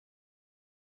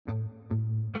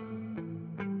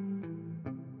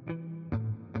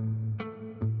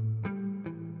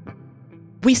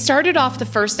We started off the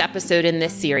first episode in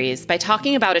this series by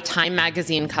talking about a Time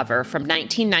magazine cover from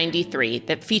 1993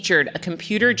 that featured a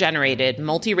computer-generated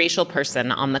multiracial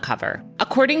person on the cover.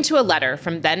 According to a letter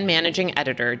from then managing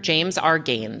editor James R.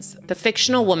 Gaines, the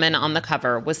fictional woman on the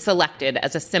cover was selected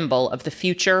as a symbol of the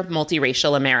future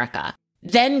multiracial America.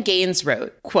 Then Gaines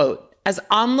wrote, quote, "As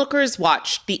onlookers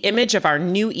watched the image of our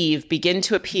new Eve begin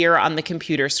to appear on the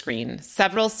computer screen,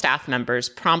 several staff members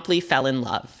promptly fell in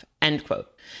love," end quote.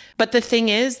 But the thing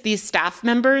is, these staff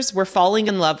members were falling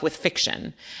in love with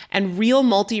fiction, and real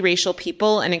multiracial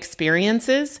people and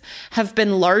experiences have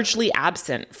been largely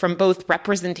absent from both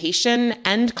representation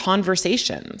and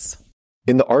conversations.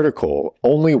 In the article,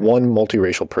 only one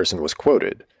multiracial person was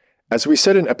quoted. As we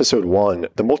said in episode 1,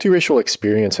 the multiracial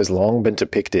experience has long been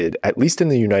depicted, at least in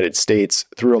the United States,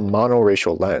 through a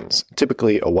monoracial lens,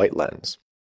 typically a white lens.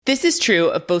 This is true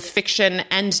of both fiction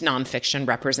and nonfiction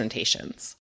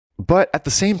representations. But at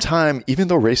the same time, even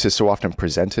though race is so often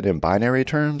presented in binary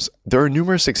terms, there are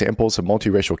numerous examples of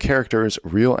multiracial characters,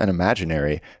 real and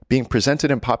imaginary, being presented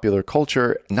in popular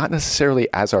culture not necessarily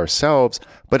as ourselves,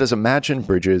 but as imagined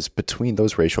bridges between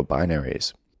those racial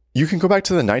binaries. You can go back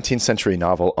to the 19th century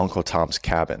novel Uncle Tom's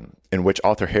Cabin, in which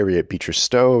author Harriet Beecher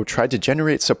Stowe tried to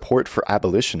generate support for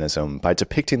abolitionism by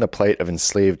depicting the plight of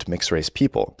enslaved mixed-race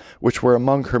people, which were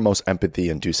among her most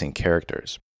empathy-inducing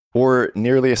characters. Or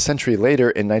nearly a century later,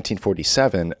 in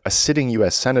 1947, a sitting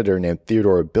U.S. senator named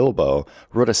Theodore Bilbo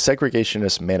wrote a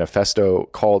segregationist manifesto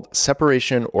called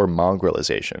Separation or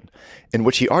Mongrelization, in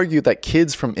which he argued that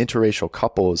kids from interracial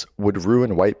couples would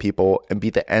ruin white people and be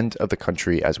the end of the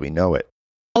country as we know it.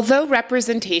 Although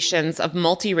representations of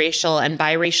multiracial and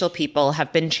biracial people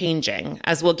have been changing,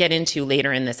 as we'll get into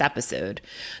later in this episode,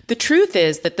 the truth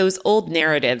is that those old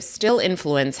narratives still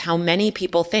influence how many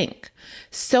people think.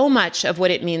 So much of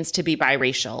what it means to be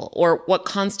biracial, or what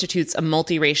constitutes a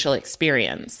multiracial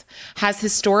experience, has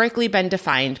historically been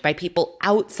defined by people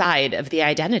outside of the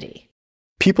identity.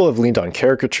 People have leaned on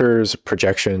caricatures,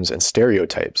 projections, and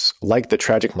stereotypes, like the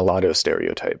tragic mulatto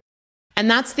stereotype. And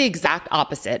that's the exact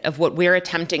opposite of what we're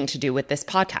attempting to do with this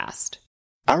podcast.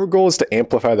 Our goal is to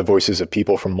amplify the voices of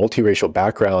people from multiracial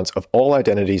backgrounds of all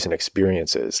identities and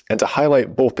experiences, and to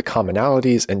highlight both the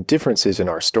commonalities and differences in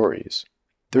our stories.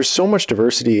 There's so much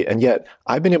diversity, and yet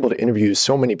I've been able to interview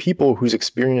so many people whose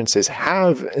experiences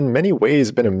have, in many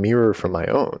ways, been a mirror from my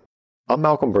own. I'm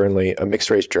Malcolm Burnley, a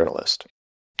mixed-race journalist.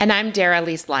 And I'm Dara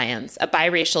Elise Lyons, a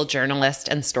biracial journalist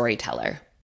and storyteller.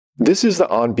 This is the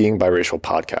On Being Biracial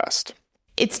podcast.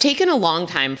 It's taken a long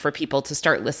time for people to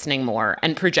start listening more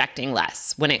and projecting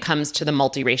less when it comes to the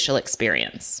multiracial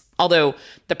experience. Although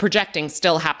the projecting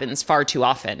still happens far too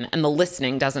often and the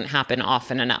listening doesn't happen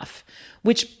often enough.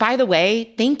 Which, by the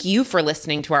way, thank you for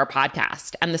listening to our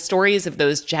podcast and the stories of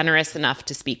those generous enough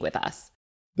to speak with us.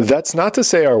 That's not to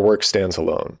say our work stands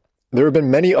alone. There have been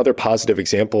many other positive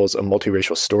examples of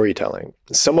multiracial storytelling,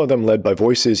 some of them led by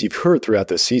voices you've heard throughout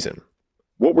this season.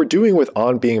 What we're doing with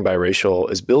On Being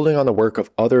Biracial is building on the work of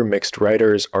other mixed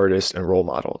writers, artists, and role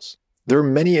models. There are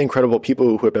many incredible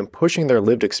people who have been pushing their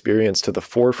lived experience to the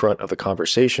forefront of the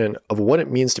conversation of what it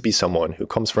means to be someone who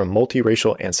comes from a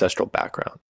multiracial ancestral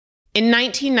background. In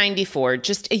 1994,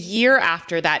 just a year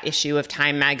after that issue of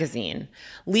Time magazine,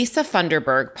 Lisa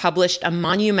Funderburg published a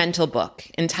monumental book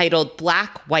entitled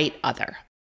Black, White, Other.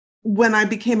 When I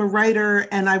became a writer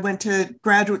and I went to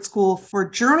graduate school for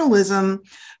journalism,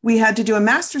 we had to do a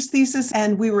master's thesis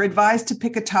and we were advised to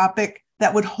pick a topic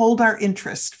that would hold our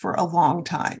interest for a long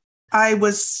time. I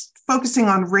was focusing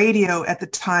on radio at the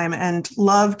time and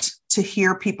loved to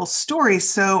hear people's stories,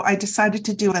 so I decided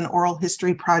to do an oral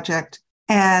history project.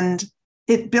 And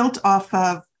it built off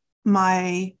of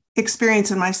my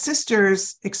experience and my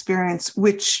sister's experience,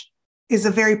 which is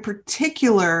a very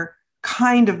particular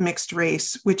kind of mixed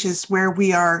race, which is where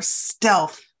we are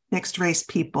stealth mixed race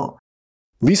people.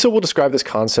 Lisa will describe this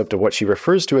concept of what she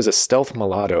refers to as a stealth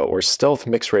mulatto or stealth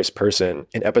mixed race person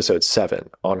in episode 7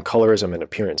 on colorism and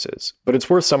appearances, but it's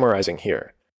worth summarizing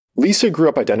here. Lisa grew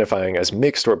up identifying as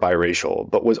mixed or biracial,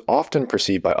 but was often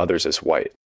perceived by others as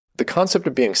white. The concept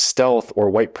of being stealth or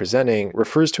white presenting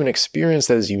refers to an experience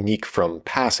that is unique from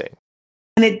passing.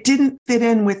 And it didn't fit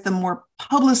in with the more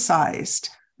publicized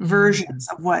versions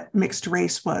of what mixed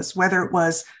race was, whether it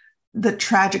was the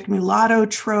tragic mulatto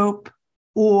trope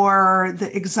or the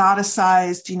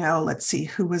exoticized, let's see,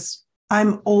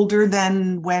 I'm older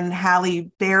than when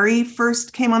Halle Berry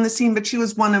first came on the scene, but she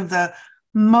was one of the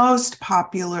most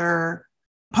popular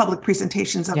public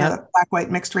presentations of a Black,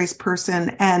 white, mixed race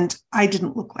person. And I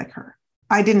didn't look like her.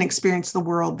 I didn't experience the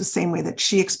world the same way that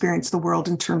she experienced the world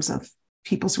in terms of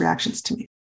people's reactions to me.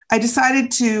 I decided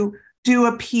to do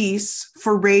a piece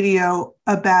for radio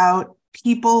about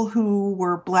people who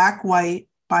were Black, white,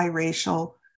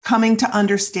 biracial, coming to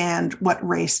understand what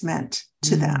race meant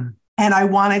to them. And I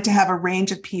wanted to have a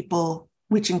range of people,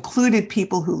 which included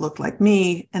people who looked like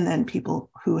me and then people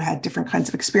who had different kinds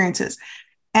of experiences.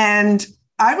 And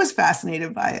I was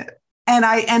fascinated by it. And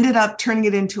I ended up turning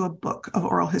it into a book of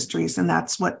oral histories. And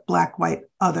that's what Black, White,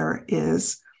 Other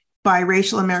is.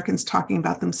 Biracial Americans talking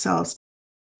about themselves.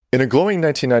 In a glowing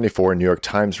 1994 New York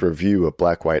Times review of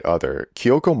Black, White, Other,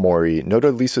 Kyoko Mori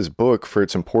noted Lisa's book for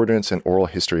its importance and oral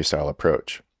history style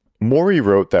approach. Mori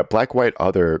wrote that Black, White,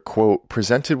 Other, quote,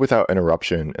 presented without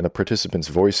interruption in the participants'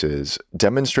 voices,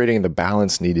 demonstrating the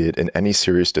balance needed in any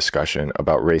serious discussion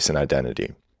about race and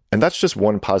identity. And that's just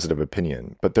one positive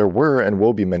opinion, but there were and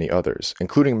will be many others,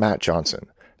 including Matt Johnson,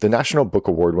 the National Book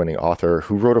Award-winning author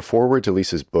who wrote a foreword to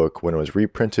Lisa's book when it was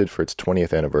reprinted for its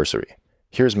 20th anniversary.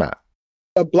 Here's Matt.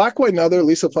 Black, White, and Other,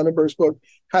 Lisa Funderburg's book,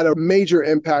 had a major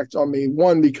impact on me.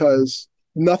 One, because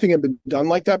nothing had been done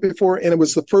like that before, and it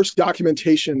was the first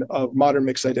documentation of modern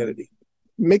mixed identity.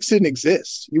 Mix didn't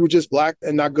exist. You were just Black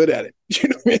and not good at it. You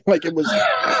know what I mean? Like it was,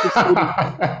 you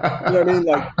know what I mean?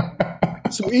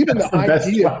 Like, so even the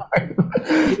idea,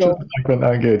 you know, but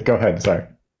not good. Go ahead. Sorry.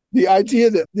 The idea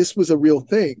that this was a real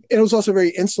thing, and it was also a very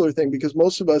insular thing because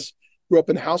most of us grew up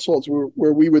in households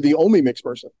where we were the only mixed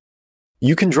person.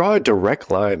 You can draw a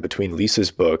direct line between Lisa's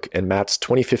book and Matt's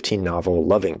 2015 novel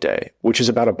Loving Day, which is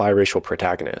about a biracial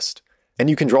protagonist. And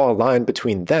you can draw a line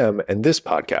between them and this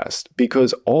podcast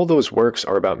because all those works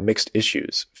are about mixed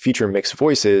issues, feature mixed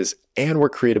voices, and were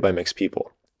created by mixed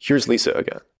people. Here's Lisa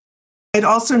again. I'd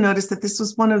also noticed that this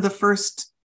was one of the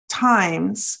first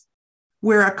times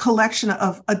where a collection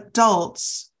of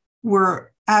adults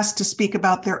were asked to speak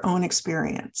about their own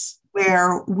experience,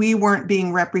 where we weren't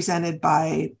being represented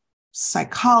by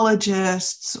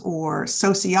psychologists or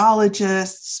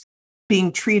sociologists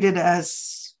being treated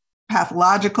as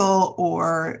pathological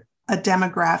or a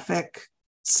demographic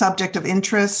subject of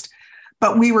interest,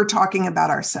 but we were talking about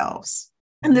ourselves.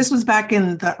 And this was back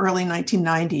in the early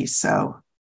 1990s. So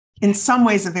in some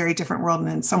ways, a very different world, and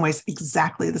in some ways,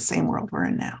 exactly the same world we're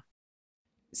in now.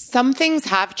 Some things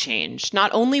have changed, not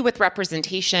only with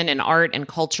representation in art and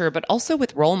culture, but also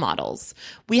with role models.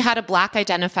 We had a Black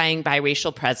identifying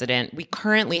biracial president. We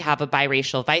currently have a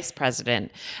biracial vice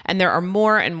president. And there are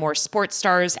more and more sports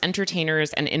stars,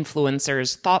 entertainers, and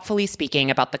influencers thoughtfully speaking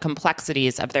about the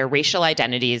complexities of their racial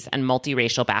identities and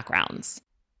multiracial backgrounds.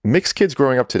 Mixed kids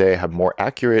growing up today have more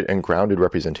accurate and grounded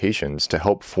representations to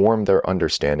help form their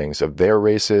understandings of their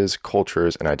races,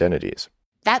 cultures, and identities.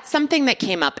 That's something that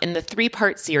came up in the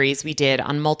 3-part series we did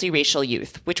on multiracial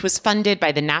youth, which was funded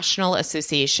by the National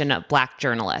Association of Black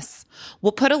Journalists.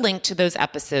 We'll put a link to those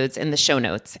episodes in the show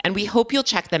notes, and we hope you'll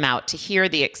check them out to hear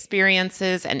the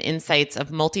experiences and insights of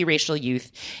multiracial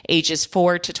youth ages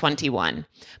 4 to 21.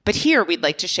 But here we'd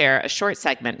like to share a short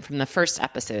segment from the first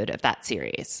episode of that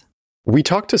series. We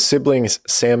talked to siblings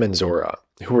Sam and Zora,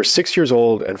 who were 6 years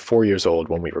old and 4 years old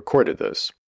when we recorded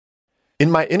this. In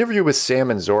my interview with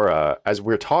Sam and Zora, as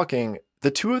we're talking,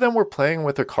 the two of them were playing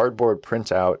with a cardboard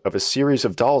printout of a series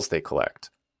of dolls they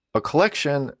collect, a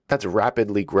collection that's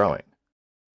rapidly growing.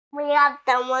 We have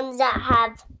the ones that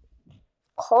have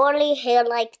curly hair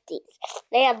like these.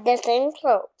 They have the same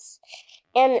clothes,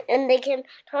 and they can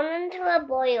turn into a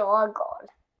boy or a girl.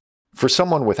 For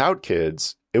someone without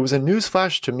kids, it was a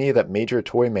newsflash to me that major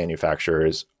toy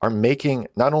manufacturers are making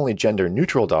not only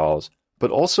gender-neutral dolls, but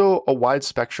also a wide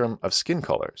spectrum of skin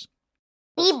colors.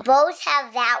 We both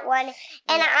have that one,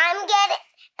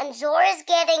 and Zora's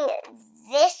getting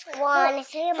this one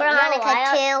for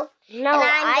Hanukkah too. No, and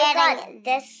I'm getting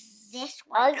this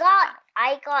one.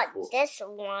 I got this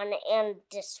one and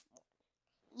this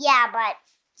one. Yeah, but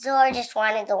Zora just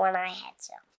wanted the one I had,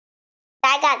 so.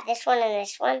 I got this one and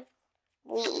this one.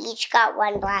 We each got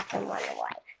one black and one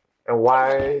white. And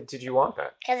why did you want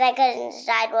that? Because I couldn't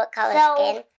decide what color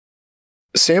skin.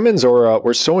 Sam and Zora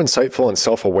were so insightful and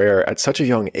self-aware at such a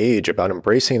young age about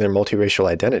embracing their multiracial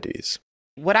identities.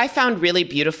 What I found really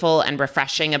beautiful and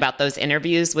refreshing about those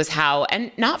interviews was how,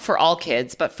 and not for all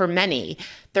kids, but for many,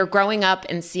 they're growing up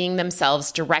and seeing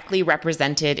themselves directly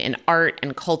represented in art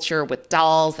and culture with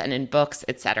dolls and in books,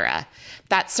 etc.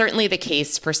 That's certainly the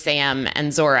case for Sam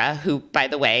and Zora, who, by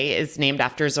the way, is named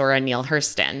after Zora Neale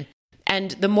Hurston.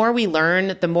 And the more we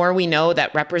learn, the more we know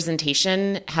that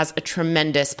representation has a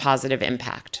tremendous positive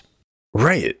impact.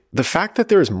 Right. The fact that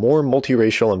there is more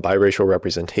multiracial and biracial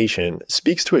representation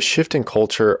speaks to a shift in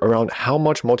culture around how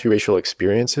much multiracial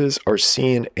experiences are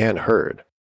seen and heard.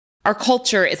 Our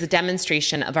culture is a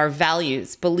demonstration of our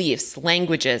values, beliefs,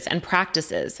 languages, and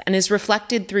practices, and is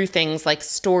reflected through things like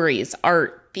stories,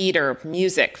 art, theater,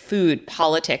 music, food,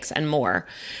 politics, and more,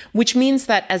 which means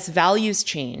that as values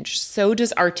change, so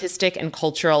does artistic and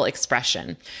cultural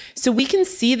expression. So we can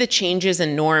see the changes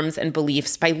in norms and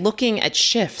beliefs by looking at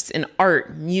shifts in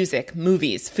art, music,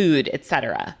 movies, food,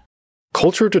 etc.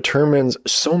 Culture determines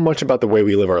so much about the way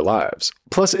we live our lives.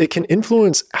 Plus, it can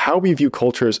influence how we view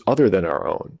cultures other than our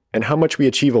own, and how much we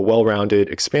achieve a well-rounded,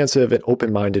 expansive, and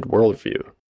open-minded worldview.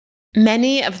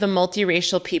 Many of the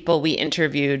multiracial people we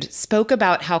interviewed spoke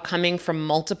about how coming from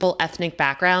multiple ethnic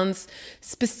backgrounds,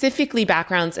 specifically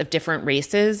backgrounds of different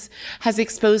races, has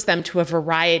exposed them to a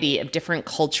variety of different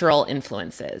cultural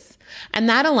influences. And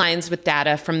that aligns with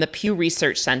data from the Pew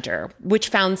Research Center, which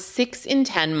found 6 in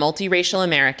 10 multiracial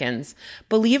Americans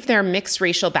believe their mixed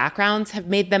racial backgrounds have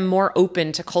made them more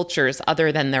open to cultures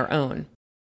other than their own.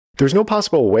 There's no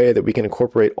possible way that we can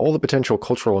incorporate all the potential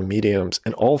cultural mediums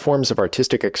and all forms of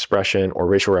artistic expression or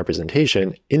racial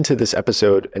representation into this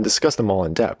episode and discuss them all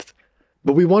in depth.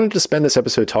 But we wanted to spend this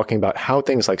episode talking about how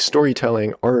things like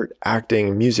storytelling, art,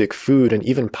 acting, music, food, and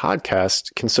even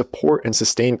podcasts can support and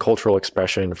sustain cultural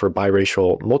expression for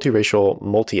biracial, multiracial,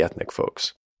 multi-ethnic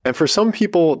folks. And for some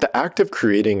people, the act of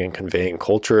creating and conveying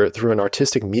culture through an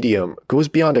artistic medium goes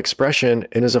beyond expression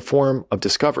and is a form of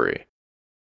discovery.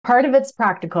 Part of it's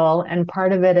practical, and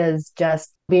part of it is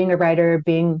just being a writer,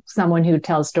 being someone who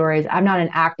tells stories. I'm not an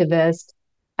activist.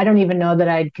 I don't even know that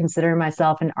I'd consider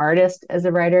myself an artist as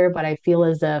a writer, but I feel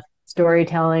as if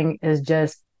storytelling is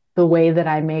just the way that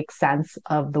I make sense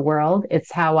of the world.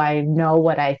 It's how I know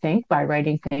what I think by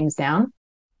writing things down.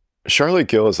 Charlotte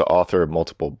Gill is the author of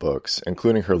multiple books,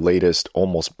 including her latest,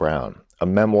 Almost Brown, a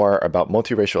memoir about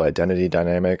multiracial identity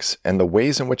dynamics and the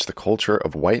ways in which the culture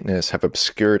of whiteness have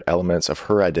obscured elements of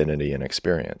her identity and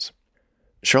experience.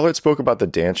 Charlotte spoke about the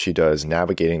dance she does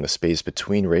navigating the space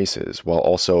between races while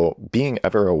also being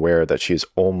ever aware that she's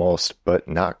almost, but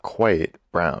not quite,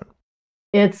 brown.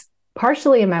 It's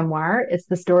partially a memoir. It's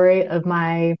the story of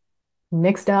my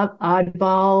mixed up,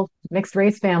 oddball, mixed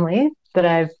race family that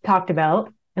I've talked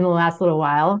about in the last little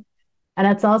while. And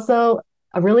it's also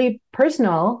a really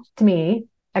personal, to me,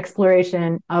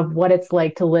 exploration of what it's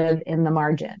like to live in the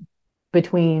margin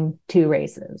between two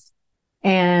races.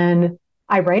 And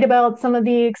I write about some of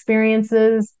the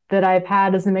experiences that I've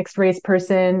had as a mixed race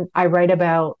person. I write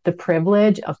about the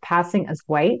privilege of passing as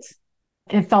white.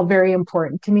 It felt very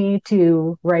important to me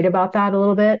to write about that a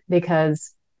little bit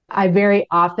because I very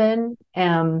often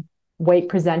am white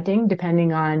presenting,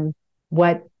 depending on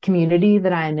what community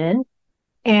that I'm in.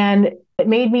 And it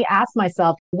made me ask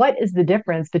myself, what is the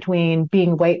difference between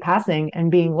being white passing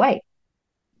and being white?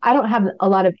 I don't have a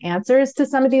lot of answers to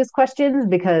some of these questions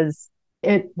because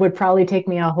it would probably take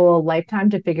me a whole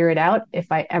lifetime to figure it out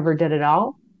if I ever did it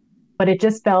all. But it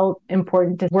just felt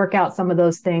important to work out some of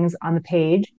those things on the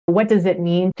page. What does it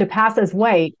mean to pass as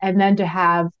white and then to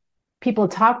have people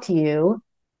talk to you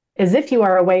as if you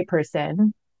are a white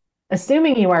person,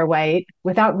 assuming you are white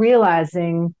without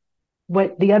realizing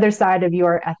what the other side of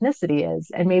your ethnicity is,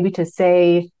 and maybe to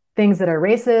say things that are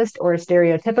racist or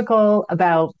stereotypical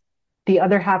about the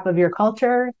other half of your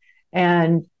culture.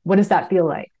 And what does that feel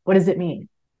like? What does it mean?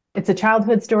 It's a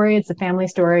childhood story, it's a family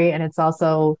story, and it's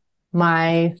also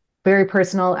my very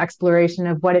personal exploration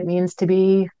of what it means to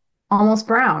be almost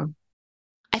brown.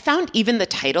 I found even the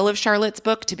title of Charlotte's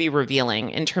book to be revealing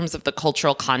in terms of the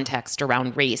cultural context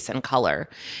around race and color.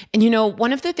 And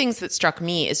one of the things that struck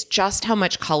me is just how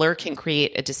much color can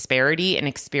create a disparity in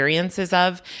experiences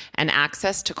of and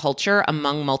access to culture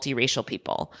among multiracial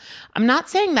people. I'm not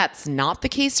saying that's not the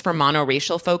case for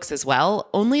monoracial folks as well,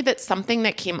 only that something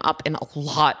that came up in a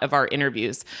lot of our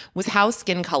interviews was how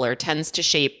skin color tends to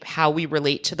shape how we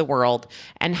relate to the world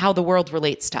and how the world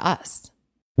relates to us.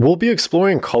 We'll be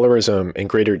exploring colorism in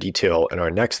greater detail in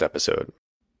our next episode.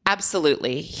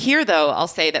 Absolutely. Here, though, I'll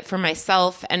say that for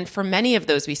myself and for many of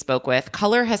those we spoke with,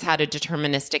 color has had a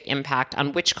deterministic impact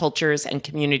on which cultures and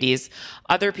communities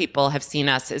other people have seen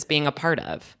us as being a part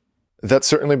of. That's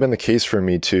certainly been the case for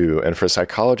me too, and for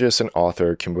psychologist and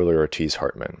author Kimberly Ortiz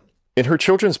Hartman. In her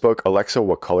children's book, Alexa,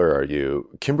 What Color Are You?,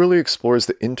 Kimberly explores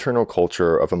the internal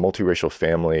culture of a multiracial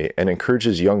family and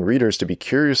encourages young readers to be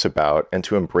curious about and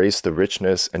to embrace the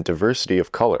richness and diversity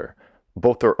of color,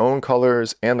 both their own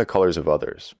colors and the colors of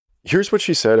others. Here's what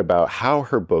she said about how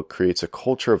her book creates a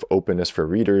culture of openness for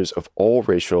readers of all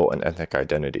racial and ethnic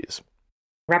identities.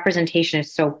 Representation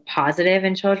is so positive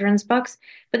in children's books,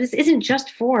 but this isn't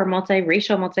just for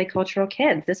multiracial, multicultural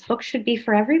kids. This book should be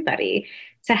for everybody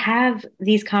to have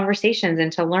these conversations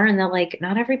and to learn that,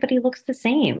 not everybody looks the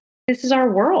same. This is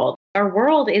our world. Our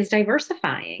world is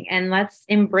diversifying, and let's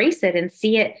embrace it and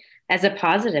see it as a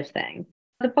positive thing.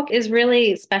 The book is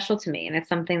really special to me, and it's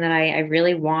something that I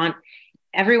really want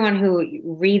everyone who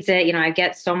reads it. I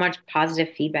get so much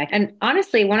positive feedback. And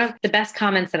honestly, one of the best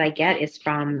comments that I get is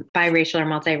from biracial or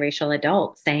multiracial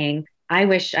adults saying, I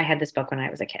wish I had this book when I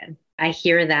was a kid. I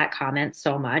hear that comment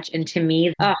so much. And to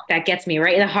me, that gets me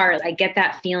right in the heart. I get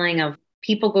that feeling of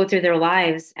people go through their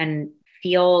lives and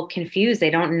feel confused. They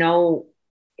don't know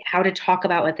how to talk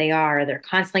about what they are. They're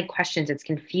constantly questions. It's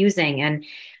confusing. And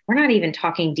we're not even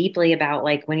talking deeply about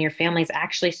like when your family's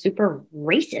actually super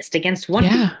racist against one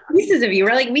pieces of you,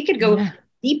 right? Like we could go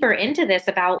deeper into this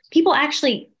about people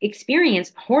actually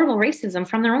experience horrible racism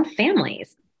from their own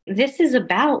families. This is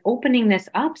about opening this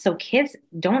up so kids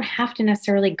don't have to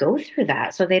necessarily go through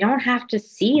that. So they don't have to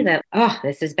see that, oh,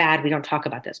 this is bad. We don't talk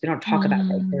about this. We don't talk about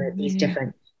like there are these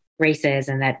different races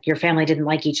and that your family didn't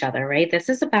like each other, right? This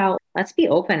is about, let's be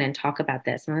open and talk about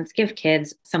this. And let's give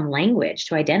kids some language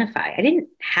to identify. I didn't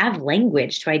have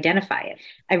language to identify it.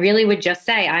 I really would just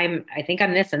say, I think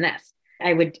I'm this and this.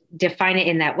 I would define it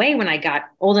in that way when I got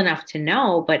old enough to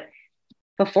know. But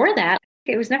before that,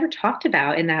 it was never talked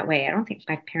about in that way. I don't think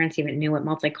my parents even knew what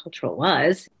multicultural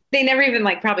was. They never even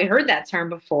probably heard that term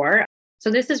before. So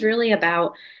this is really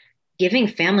about giving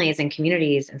families and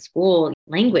communities and school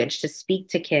language to speak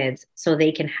to kids so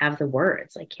they can have the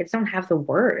words. Like kids don't have the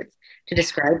words to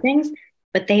describe things,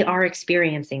 but they are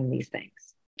experiencing these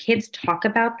things. Kids talk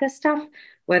about this stuff,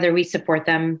 whether we support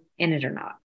them in it or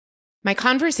not. My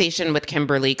conversation with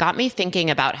Kimberly got me thinking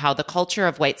about how the culture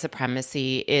of white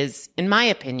supremacy is, in my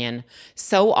opinion,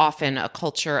 so often a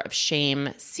culture of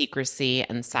shame, secrecy,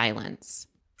 and silence.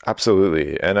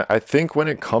 Absolutely. And I think when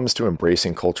it comes to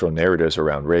embracing cultural narratives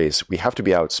around race, we have to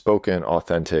be outspoken,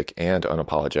 authentic, and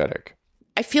unapologetic.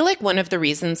 I feel like one of the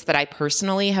reasons that I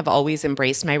personally have always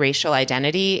embraced my racial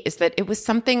identity is that it was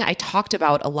something I talked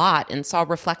about a lot and saw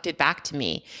reflected back to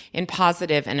me in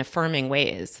positive and affirming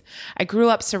ways. I grew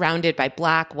up surrounded by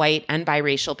Black, white, and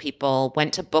biracial people,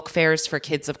 went to book fairs for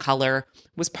kids of color,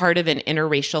 was part of an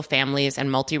interracial families and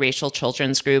multiracial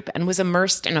children's group, and was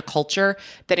immersed in a culture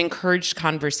that encouraged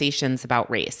conversations about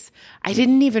race. I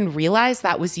didn't even realize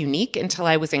that was unique until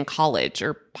I was in college,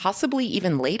 or possibly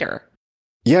even later.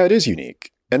 Yeah, it is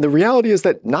unique. And the reality is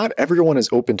that not everyone is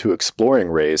open to exploring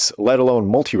race, let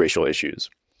alone multiracial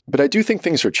issues. But I do think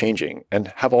things are changing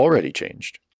and have already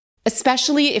changed.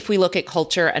 Especially if we look at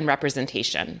culture and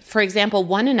representation. For example,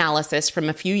 one analysis from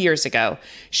a few years ago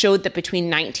showed that between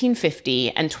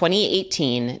 1950 and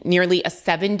 2018, nearly a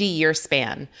 70-year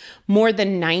span, more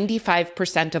than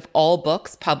 95% of all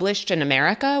books published in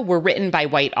America were written by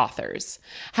white authors.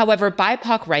 However,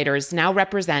 BIPOC writers now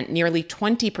represent nearly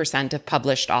 20% of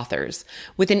published authors,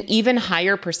 with an even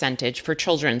higher percentage for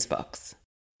children's books.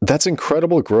 That's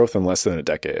incredible growth in less than a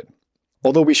decade.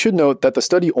 Although we should note that the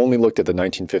study only looked at the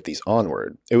 1950s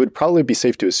onward, it would probably be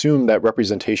safe to assume that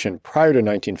representation prior to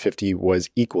 1950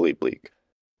 was equally bleak.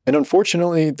 And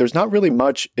unfortunately, there's not really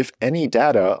much, if any,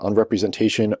 data on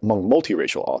representation among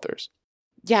multiracial authors.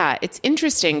 Yeah, it's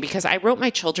interesting because I wrote my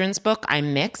children's book,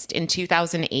 I'm Mixed, in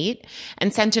 2008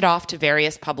 and sent it off to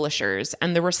various publishers.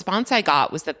 And the response I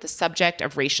got was that the subject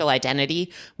of racial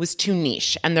identity was too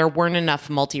niche and there weren't enough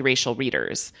multiracial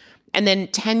readers. And then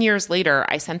 10 years later,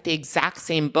 I sent the exact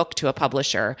same book to a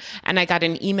publisher, and I got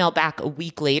an email back a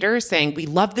week later saying, we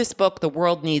love this book, the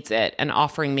world needs it, and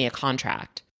offering me a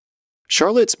contract.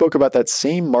 Charlotte spoke about that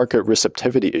same market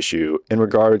receptivity issue in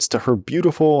regards to her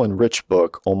beautiful and rich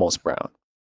book, Almost Brown.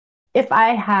 If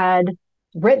I had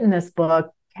written this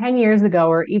book 10 years ago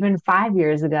or even 5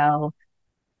 years ago,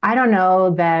 I don't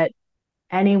know that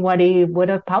anybody would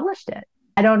have published it.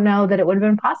 I don't know that it would have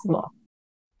been possible.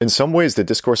 In some ways, the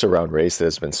discourse around race that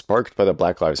has been sparked by the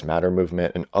Black Lives Matter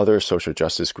movement and other social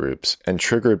justice groups and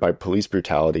triggered by police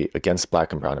brutality against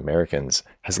Black and brown Americans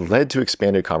has led to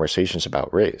expanded conversations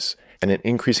about race and an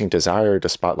increasing desire to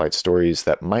spotlight stories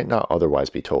that might not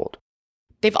otherwise be told.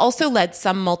 They've also led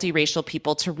some multiracial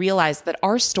people to realize that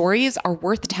our stories are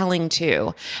worth telling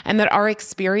too, and that our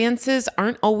experiences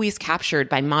aren't always captured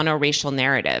by monoracial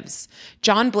narratives.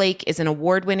 John Blake is an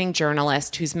award-winning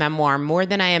journalist whose memoir, More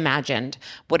Than I Imagined,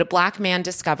 What a Black Man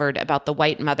Discovered About the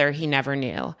White Mother He Never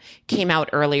Knew, came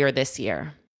out earlier this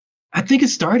year. I think it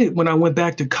started when I went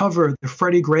back to cover the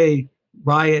Freddie Gray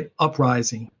riot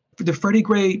uprising. The Freddie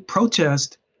Gray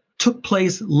protest took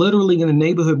place literally in the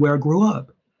neighborhood where I grew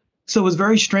up. So it was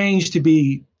very strange to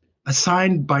be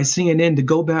assigned by CNN to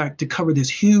go back to cover this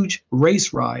huge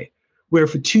race riot, where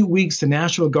for 2 weeks the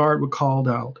National Guard were called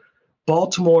out.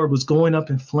 Baltimore was going up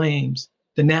in flames.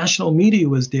 The national media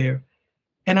was there.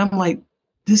 And I'm like,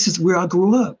 this is where I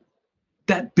grew up.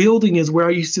 that building is where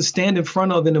I used to stand in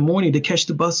front of in the morning to catch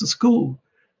the bus to school.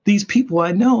 These people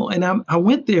I know. And I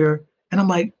went there and I'm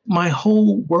like, my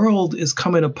whole world is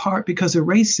coming apart because of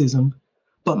racism,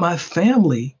 but my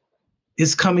family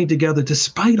is coming together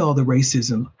despite all the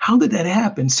racism. How did that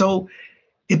happen? So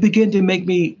it began to make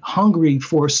me hungry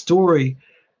for a story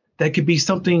that could be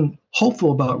something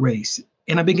hopeful about race.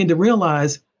 And I began to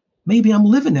realize maybe I'm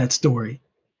living that story.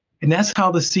 And that's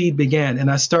how the seed began.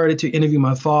 And I started to interview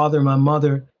my father and my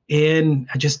mother. And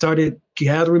I just started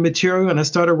gathering material and I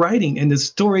started writing. And the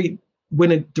story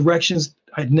went in directions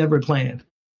I'd never planned.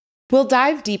 We'll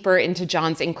dive deeper into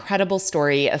John's incredible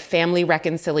story of family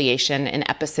reconciliation in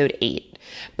episode 8.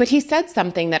 But he said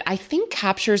something that I think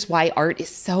captures why art is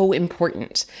so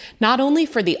important, not only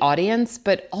for the audience,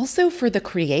 but also for the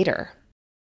creator.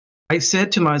 I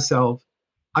said to myself,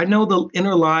 I know the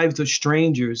inner lives of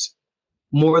strangers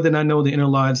more than I know the inner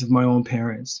lives of my own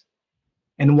parents.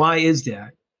 And why is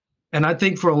that? And I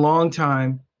think for a long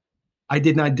time, I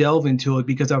did not delve into it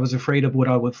because I was afraid of what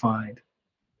I would find.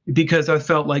 Because I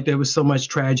felt like there was so much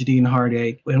tragedy and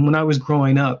heartache. And when I was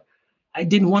growing up, I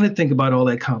didn't want to think about all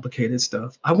that complicated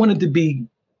stuff. I wanted to be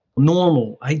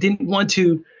normal. I didn't want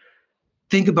to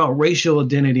think about racial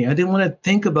identity. I didn't want to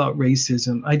think about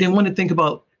racism. I didn't want to think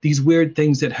about these weird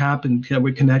things that happened that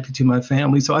were connected to my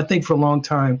family. So I think for a long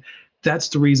time, that's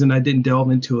the reason I didn't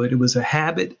delve into it. It was a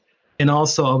habit. And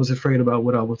also I was afraid about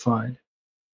what I would find.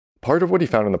 Part of what he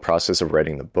found in the process of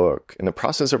writing the book, in the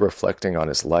process of reflecting on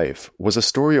his life, was a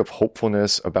story of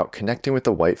hopefulness about connecting with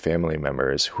the white family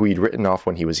members who he'd written off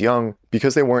when he was young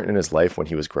because they weren't in his life when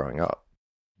he was growing up.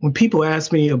 When people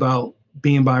ask me about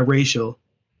being biracial,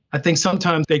 I think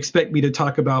sometimes they expect me to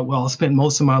talk about, well, I spent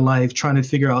most of my life trying to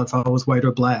figure out if I was white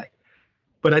or black.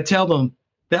 But I tell them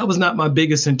that was not my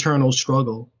biggest internal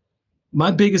struggle. My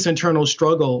biggest internal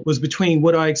struggle was between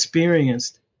what I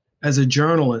experienced as a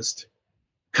journalist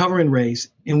covering race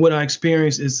and what I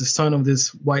experienced as the son of this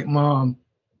white mom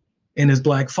and his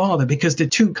black father, because the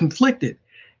two conflicted.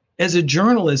 As a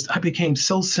journalist, I became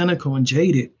so cynical and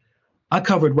jaded. I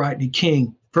covered Rodney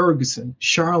King, Ferguson,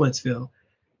 Charlottesville,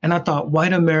 and I thought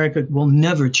white America will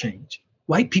never change.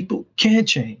 White people can't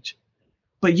change.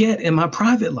 But yet in my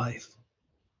private life,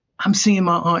 I'm seeing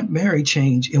my Aunt Mary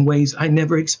change in ways I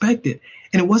never expected.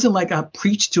 And it wasn't like I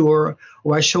preached to her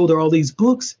or I showed her all these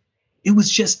books. It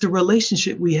was just the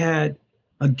relationship we had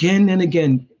again and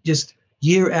again, just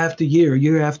year after year,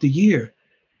 year after year.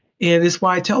 And it's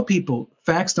why I tell people,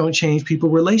 facts don't change people,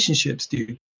 relationships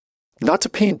do. Not to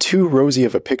paint too rosy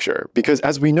of a picture, because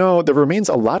as we know, there remains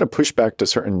a lot of pushback to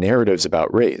certain narratives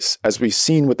about race, as we've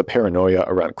seen with the paranoia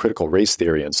around critical race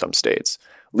theory in some states,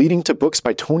 leading to books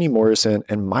by Toni Morrison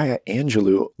and Maya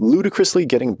Angelou ludicrously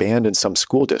getting banned in some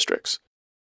school districts.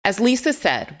 As Lisa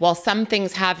said, while some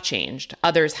things have changed,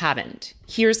 others haven't.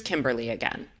 Here's Kimberly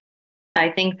again. I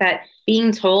think that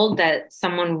being told that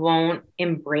someone won't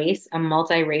embrace a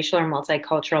multiracial or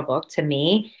multicultural book, to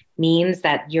me, means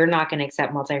that you're not going to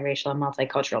accept multiracial and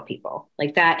multicultural people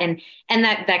like that. And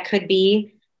that could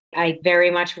be, I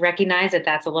very much recognize that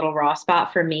that's a little raw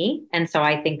spot for me. And so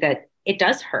I think that it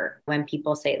does hurt when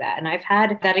people say that. And I've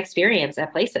had that experience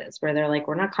at places where they're like,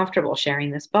 we're not comfortable sharing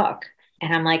this book.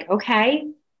 And I'm like, okay,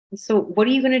 so what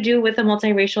are you going to do with a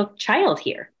multiracial child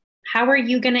here? How are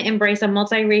you going to embrace a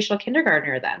multiracial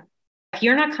kindergartner then? If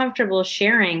you're not comfortable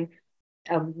sharing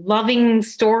a loving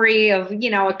story of,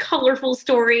 a colorful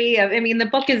story of, the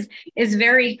book is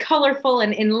very colorful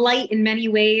and light in many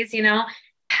ways,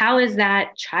 how is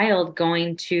that child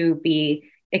going to be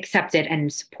accepted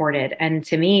and supported? And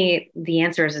to me, the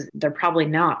answer is they're probably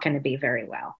not going to be very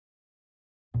well.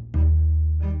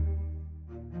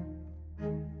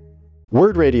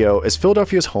 Word Radio is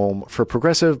Philadelphia's home for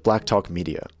progressive Black talk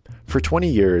media. For 20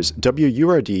 years,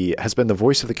 WURD has been the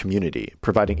voice of the community,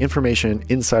 providing information,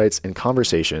 insights, and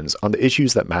conversations on the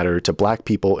issues that matter to Black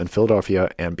people in Philadelphia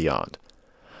and beyond.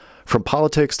 From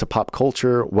politics to pop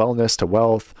culture, wellness to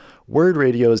wealth, Word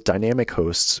Radio's dynamic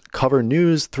hosts cover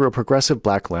news through a progressive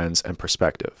Black lens and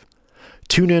perspective.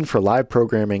 Tune in for live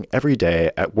programming every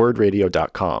day at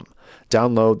wordradio.com.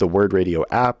 Download the Word Radio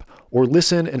app or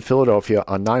listen in Philadelphia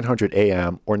on 900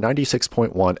 AM or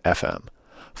 96.1 FM.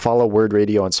 Follow Word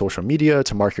Radio on social media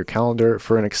to mark your calendar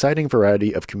for an exciting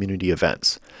variety of community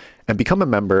events. And become a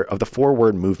member of the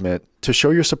 4Word movement to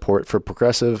show your support for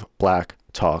progressive Black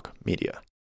talk media.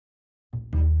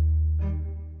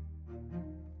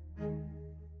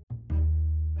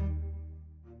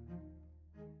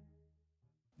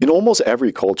 In almost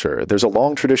every culture, there's a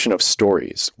long tradition of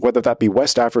stories, whether that be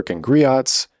West African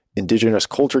griots, indigenous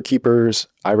culture keepers,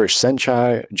 Irish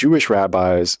senchai, Jewish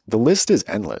rabbis. The list is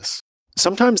endless.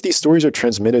 Sometimes these stories are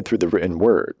transmitted through the written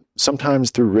word,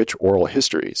 sometimes through rich oral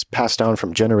histories, passed down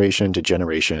from generation to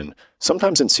generation,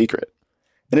 sometimes in secret.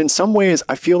 And in some ways,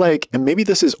 I feel like, and maybe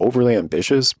this is overly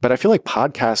ambitious, but I feel like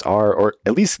podcasts are, or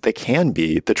at least they can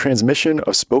be, the transmission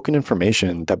of spoken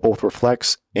information that both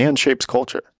reflects and shapes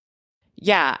culture.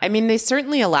 Yeah, I mean, they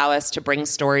certainly allow us to bring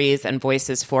stories and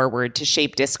voices forward to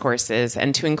shape discourses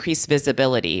and to increase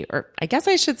visibility, or I guess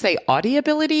I should say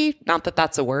audibility, not that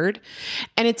that's a word.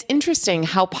 And it's interesting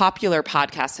how popular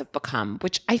podcasts have become,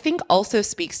 which I think also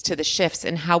speaks to the shifts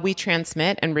in how we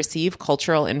transmit and receive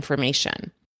cultural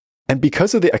information. And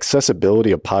because of the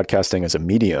accessibility of podcasting as a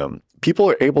medium, people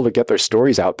are able to get their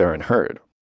stories out there and heard.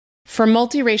 For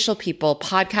multiracial people,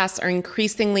 podcasts are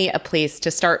increasingly a place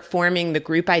to start forming the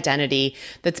group identity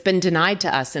that's been denied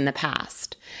to us in the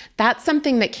past. That's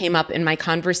something that came up in my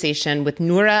conversation with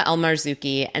Noura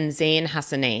El-Marzouki and Zain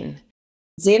Hassanein.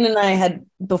 Zain and I had,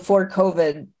 before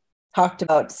COVID, talked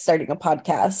about starting a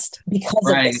podcast because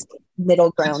of this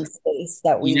middle ground space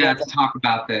that we have to talk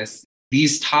about this.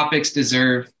 These topics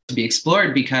deserve to be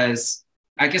explored because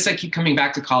I guess I keep coming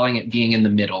back to calling it being in the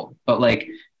middle, but like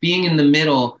being in the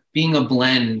middle, being a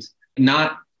blend,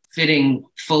 not fitting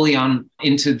fully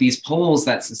into these poles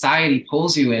that society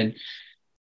pulls you in.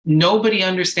 Nobody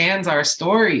understands our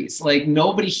stories. Like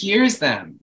nobody hears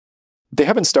them. They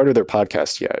haven't started their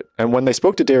podcast yet. And when they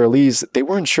spoke to Dara-Liz, they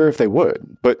weren't sure if they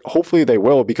would, but hopefully they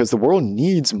will because the world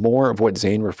needs more of what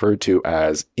Zain referred to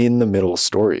as in the middle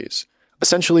stories.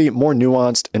 Essentially more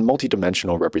nuanced and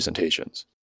multidimensional representations.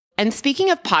 And speaking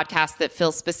of podcasts that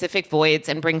fill specific voids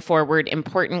and bring forward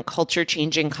important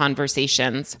culture-changing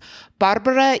conversations,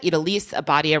 Barbara Idalis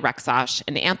Abadia-Rexach,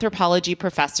 an anthropology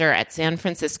professor at San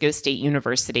Francisco State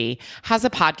University, has a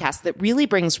podcast that really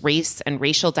brings race and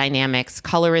racial dynamics,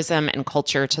 colorism, and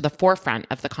culture to the forefront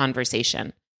of the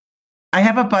conversation. I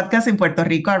have a podcast in Puerto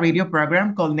Rico, a radio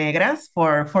program called Negras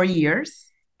for 4 years.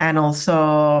 And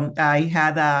also, I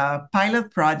had a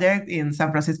pilot project in San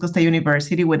Francisco State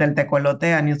University with El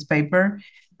Tecolote, a newspaper,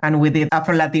 and we did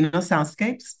Afro-Latino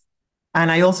soundscapes. And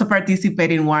I also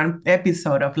participated in one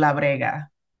episode of La Brega,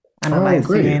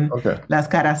 analyzing Las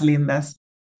Caras Lindas.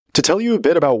 To tell you a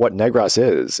bit about what Negras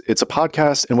is, it's a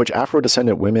podcast in which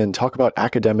Afro-descendant women talk about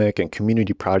academic and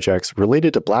community projects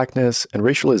related to Blackness and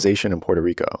racialization in Puerto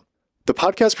Rico. The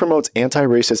podcast promotes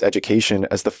anti-racist education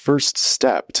as the first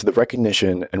step to the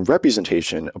recognition and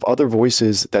representation of other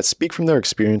voices that speak from their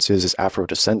experiences as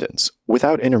Afro-descendants,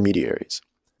 without intermediaries.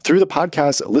 Through the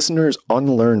podcast, listeners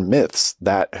unlearn myths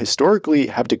that historically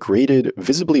have degraded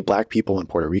visibly Black people in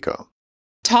Puerto Rico.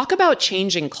 Talk about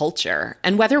changing culture,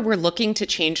 and whether we're looking to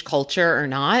change culture or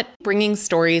not, bringing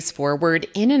stories forward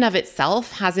in and of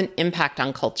itself has an impact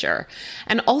on culture,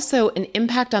 and also an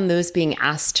impact on those being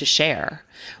asked to share.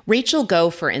 Rachel Go,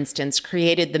 for instance,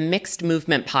 created the Mixed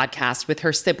Movement podcast with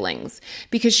her siblings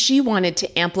because she wanted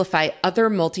to amplify other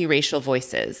multiracial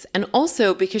voices, and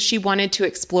also because she wanted to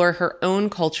explore her own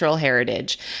cultural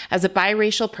heritage as a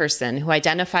biracial person who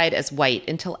identified as white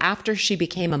until after she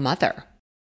became a mother.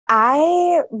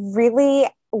 I really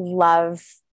love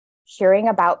hearing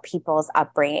about people's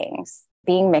upbringings,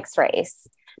 being mixed race,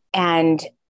 and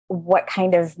what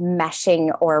kind of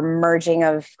meshing or merging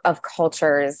of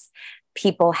cultures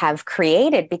people have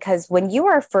created. Because when you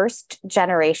are first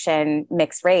generation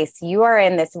mixed race, you are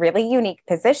in this really unique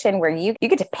position where you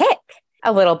get to pick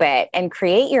a little bit and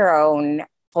create your own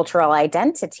cultural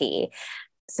identity.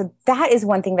 So that is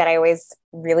one thing that I always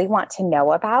really want to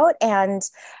know about. And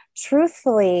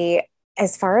truthfully,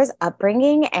 as far as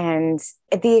upbringing and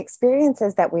the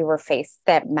experiences that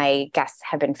that my guests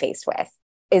have been faced with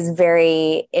is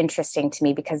very interesting to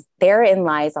me because therein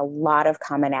lies a lot of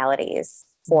commonalities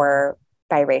for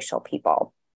biracial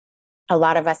people. A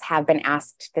lot of us have been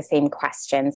asked the same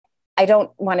questions. I don't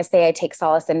want to say I take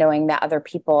solace in knowing that other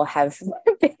people have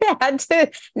had to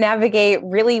navigate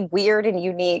really weird and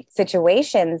unique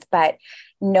situations, but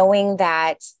knowing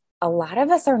that a lot of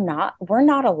us we're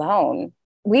not alone.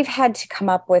 We've had to come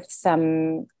up with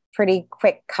some pretty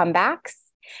quick comebacks.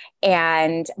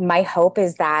 And my hope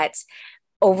is that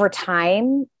over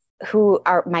time, who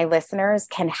are my listeners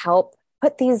can help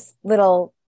put these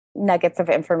little nuggets of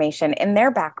information in their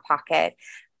back pocket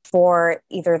for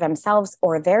either themselves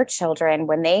or their children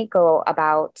when they go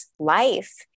about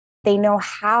life. They know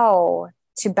how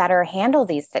to better handle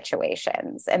these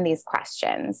situations and these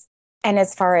questions. And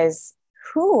as far as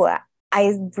who,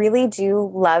 I really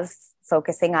do love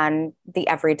focusing on the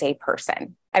everyday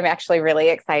person. I'm actually really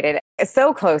excited.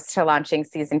 So close to launching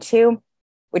season 2,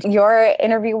 which your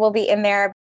interview will be in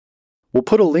there. We'll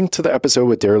put a link to the episode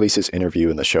with Dara-Liz's interview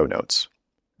in the show notes.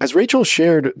 As Rachel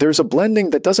shared, there's a blending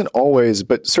that doesn't always,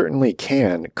 but certainly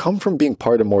can, come from being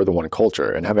part of more than one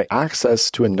culture and having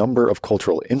access to a number of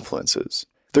cultural influences.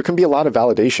 There can be a lot of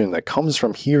validation that comes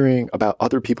from hearing about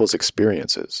other people's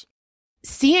experiences.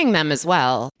 Seeing them as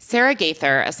well, Sarah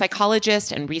Gaither, a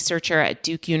psychologist and researcher at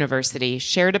Duke University,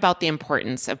 shared about the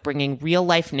importance of bringing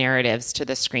real-life narratives to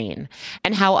the screen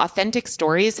and how authentic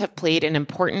stories have played an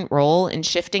important role in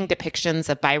shifting depictions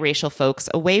of biracial folks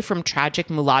away from tragic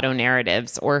mulatto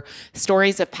narratives or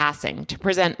stories of passing to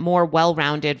present more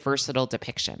well-rounded, versatile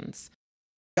depictions.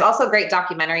 There's also great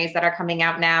documentaries that are coming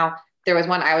out now. There was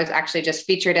one I was actually just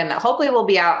featured in that hopefully will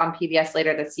be out on PBS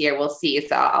later this year. We'll see.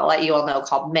 So I'll let you all know,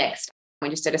 called Mixed. We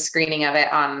just did a screening of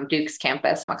it on Duke's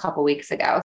campus a couple weeks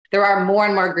ago. There are more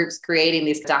and more groups creating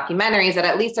these documentaries that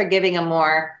at least are giving a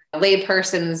more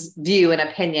layperson's view and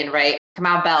opinion, right?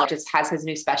 Kamau Bell just has his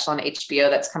new special on HBO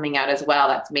that's coming out as well.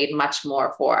 That's made much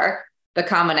more for the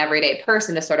common everyday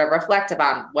person to sort of reflect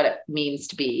about what it means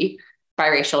to be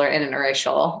biracial or in an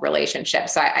interracial relationship.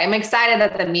 So I'm excited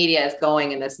that the media is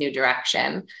going in this new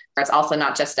direction. It's also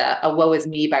not just a woe is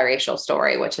me biracial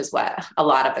story, which is what a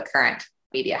lot of the current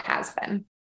media has been.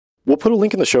 We'll put a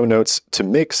link in the show notes to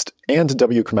Mixed and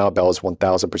W. Kamau Bell's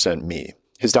 1000% Me,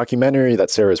 his documentary that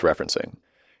Sarah is referencing.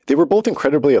 They were both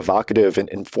incredibly evocative and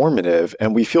informative,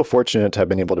 and we feel fortunate to have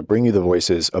been able to bring you the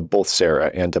voices of both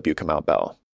Sarah and W. Kamau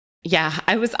Bell. Yeah,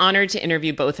 I was honored to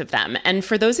interview both of them. And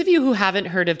for those of you who haven't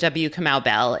heard of W. Kamau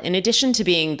Bell, in addition to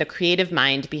being the creative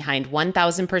mind behind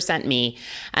 1000% Me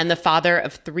and the father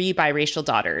of 3 biracial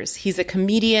daughters, he's a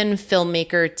comedian,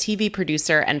 filmmaker, TV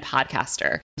producer, and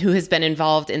podcaster who has been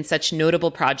involved in such notable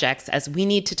projects as We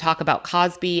Need to Talk About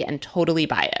Cosby and Totally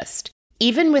Biased.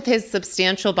 Even with his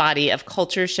substantial body of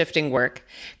culture-shifting work,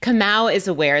 Kamau is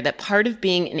aware that part of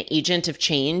being an agent of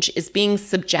change is being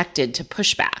subjected to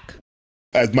pushback.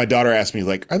 As my daughter asked me,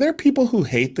 like, are there people who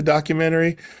hate the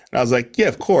documentary? And I was like, yeah,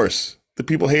 of course. The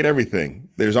people hate everything.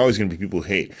 There's always going to be people who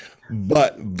hate.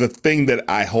 But the thing that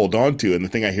I hold on to, and the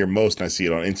thing I hear most, and I see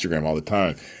it on Instagram all the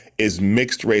time, is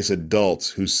mixed race adults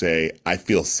who say, I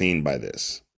feel seen by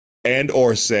this. And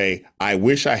or say, I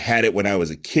wish I had it when I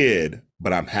was a kid,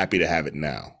 but I'm happy to have it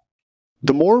now.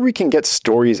 The more we can get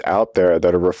stories out there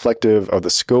that are reflective of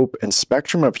the scope and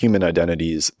spectrum of human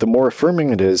identities, the more affirming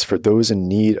it is for those in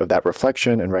need of that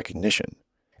reflection and recognition.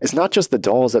 It's not just the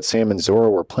dolls that Sam and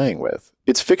Zora were playing with.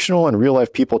 It's fictional and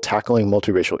real-life people tackling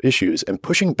multiracial issues and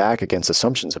pushing back against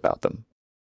assumptions about them.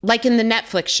 Like in the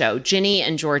Netflix show, Ginny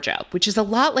and Georgia, which is a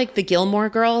lot like the Gilmore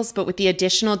Girls, but with the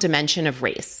additional dimension of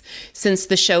race, since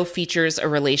the show features a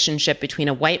relationship between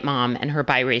a white mom and her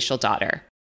biracial daughter.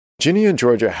 Ginny and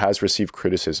Georgia has received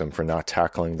criticism for not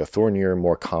tackling the thornier,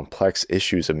 more complex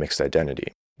issues of mixed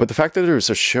identity. But the fact that there's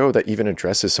a show that even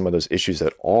addresses some of those issues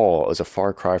at all is a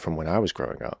far cry from when I was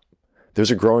growing up.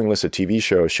 There's a growing list of TV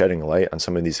shows shedding light on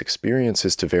some of these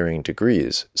experiences to varying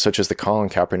degrees, such as the Colin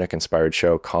Kaepernick-inspired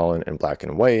show Colin in Black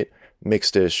and White,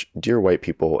 Mixed-ish, Dear White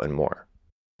People, and more.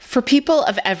 For people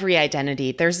of every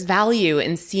identity, there's value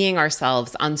in seeing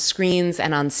ourselves on screens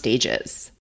and on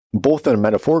stages. Both in a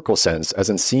metaphorical sense, as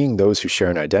in seeing those who share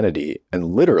an identity,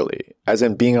 and literally, as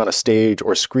in being on a stage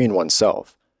or screen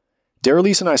oneself.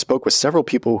 Darylise and I spoke with several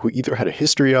people who either had a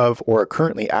history of or are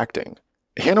currently acting.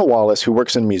 Hannah Wallace, who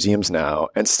works in museums now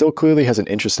and still clearly has an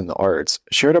interest in the arts,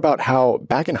 shared about how,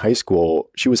 back in high school,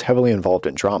 she was heavily involved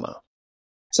in drama.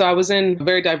 So I was in a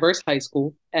very diverse high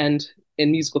school, and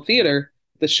in musical theater,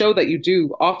 the show that you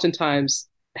do oftentimes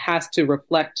has to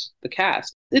reflect the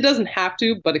cast. It doesn't have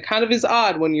to, but it kind of is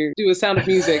odd when you do a Sound of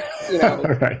Music,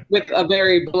 right, with a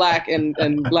very Black and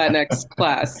Latinx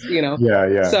class,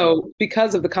 Yeah. So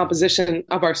because of the composition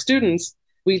of our students,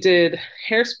 we did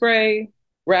Hairspray,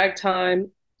 Ragtime.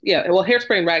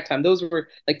 Hairspray and Ragtime. Those were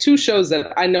like 2 shows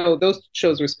that I know those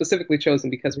shows were specifically chosen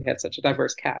because we had such a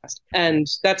diverse cast. And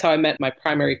that's how I met my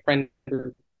primary friend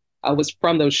group. I was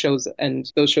from those shows,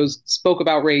 and those shows spoke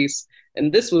about race.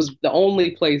 And this was the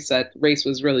only place that race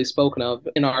was really spoken of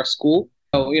in our school.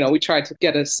 So, we tried to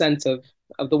get a sense of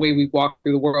the way we walk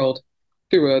through the world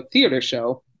through a theater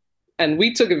show. And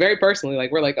we took it very personally.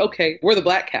 Like, we're like, okay, we're the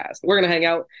Black cast. We're going to hang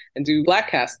out and do Black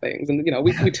cast things. And,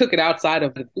 we took it outside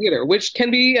of the theater, which can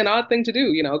be an odd thing to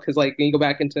do, because like when you go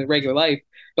back into regular life,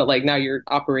 but like now you're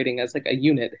operating as like a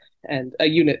unit, and a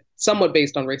unit somewhat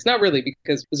based on race. Not really,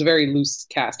 because it was a very loose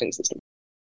casting system.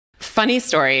 Funny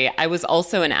story, I was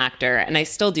also an actor, and I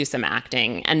still do some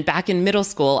acting. And back in middle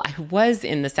school, I was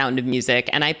in The Sound of Music,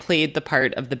 and I played the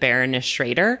part of the Baroness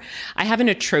Schrader. I have an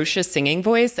atrocious singing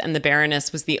voice, and the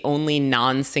Baroness was the only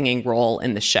non-singing role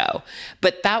in the show.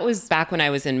 But that was back when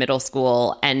I was in middle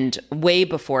school, and way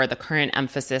before the current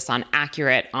emphasis on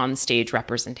accurate on-stage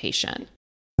representation.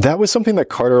 That was something that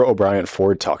Carter O'Brien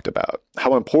Ford talked about,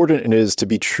 how important it is to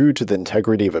be true to the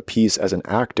integrity of a piece as an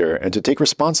actor and to take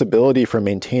responsibility for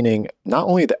maintaining not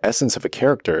only the essence of a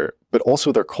character, but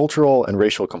also their cultural and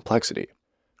racial complexity.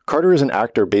 Carter is an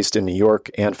actor based in New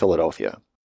York and Philadelphia.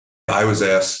 I was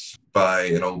asked by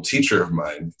an old teacher of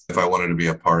mine if I wanted to be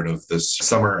a part of this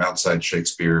summer outside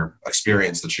Shakespeare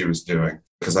experience that she was doing,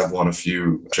 because I've won a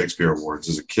few Shakespeare awards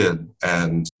as a kid.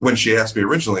 And when she asked me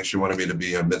originally, she wanted me to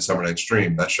be on Midsummer Night's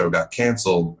Dream. That show got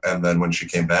canceled. And then when she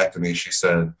came back to me, she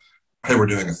said, hey, we're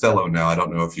doing Othello now. I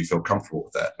don't know if you feel comfortable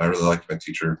with that. And I really liked my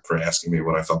teacher for asking me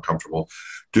what I felt comfortable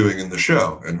doing in the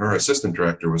show. And her assistant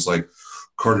director was like,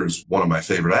 Carter's one of my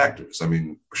favorite actors. I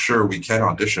mean, sure, we can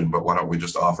audition, but why don't we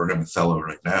just offer him Othello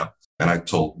right now? And I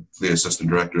told the assistant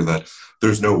director that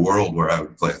there's no world where I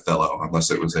would play Othello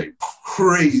unless it was a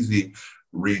crazy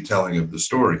retelling of the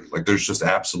story. Like, there's just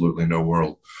absolutely no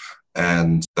world.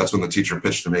 And that's when the teacher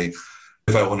pitched to me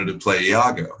if I wanted to play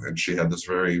Iago. And she had this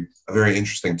very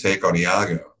interesting take on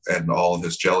Iago and all of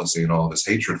his jealousy and all of his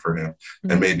hatred for him.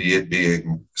 Mm-hmm. And maybe it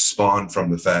being spawned from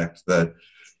the fact that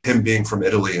him being from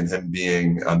Italy and him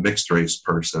being a mixed race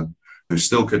person who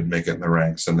still couldn't make it in the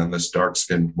ranks, and then this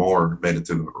dark-skinned Moor made it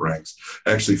through the ranks,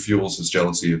 actually fuels his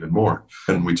jealousy even more.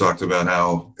 And we talked about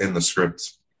how in the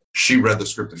script, she read the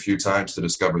script a few times to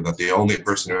discover that the only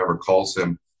person who ever calls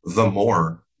him the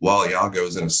Moor while Iago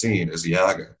is in a scene is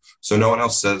Iago. So no one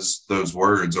else says those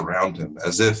words around him,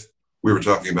 as if we were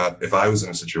talking about if I was in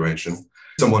a situation,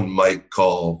 someone might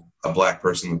call a Black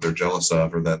person that they're jealous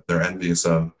of or that they're envious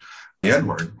of the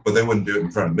N-word, but they wouldn't do it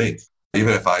in front of me.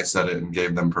 Even if I said it and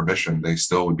gave them permission, they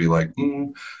still would be like,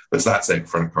 let's not say it in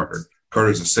front of Carter.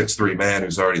 Carter's a 6'3" man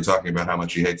who's already talking about how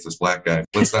much he hates this Black guy.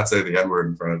 Let's not say the N-word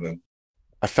in front of him.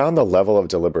 I found the level of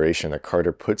deliberation that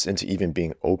Carter puts into even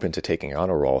being open to taking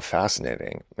on a role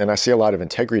fascinating. And I see a lot of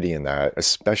integrity in that,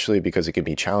 especially because it can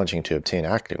be challenging to obtain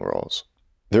acting roles.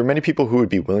 There are many people who would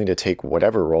be willing to take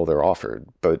whatever role they're offered,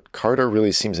 but Carter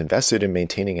really seems invested in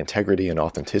maintaining integrity and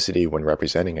authenticity when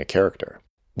representing a character.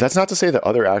 That's not to say that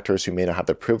other actors who may not have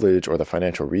the privilege or the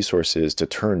financial resources to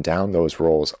turn down those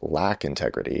roles lack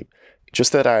integrity,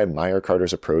 just that I admire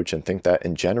Carter's approach and think that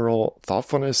in general,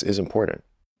 thoughtfulness is important.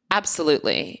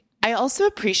 Absolutely. I also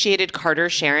appreciated Carter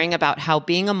sharing about how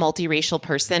being a multiracial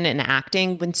person in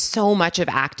acting, when so much of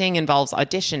acting involves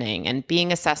auditioning and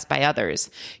being assessed by others,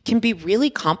 can be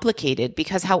really complicated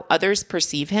because how others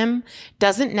perceive him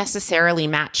doesn't necessarily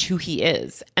match who he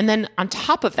is. And then on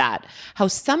top of that, how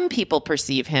some people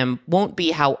perceive him won't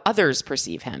be how others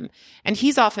perceive him. And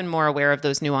he's often more aware of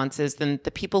those nuances than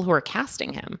the people who are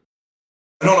casting him.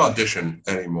 I don't audition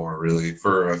anymore, really,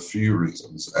 for a few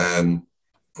reasons. And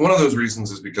one of those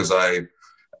reasons is because I,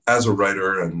 as a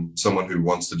writer and someone who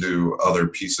wants to do other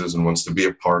pieces and wants to be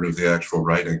a part of the actual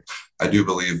writing, I do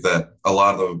believe that a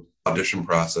lot of the audition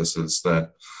processes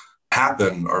that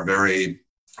happen are very,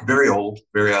 very old,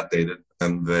 very outdated,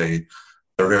 and they're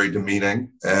very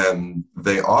demeaning, and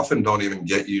they often don't even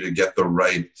get you to get the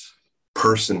right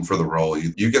person for the role.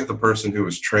 You get the person who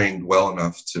is trained well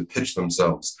enough to pitch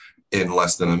themselves in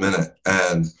less than a minute.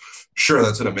 And sure,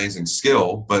 that's an amazing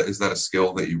skill, but is that a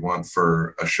skill that you want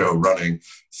for a show running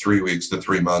 3 weeks to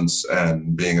 3 months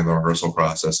and being in the rehearsal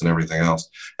process and everything else?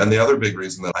 And the other big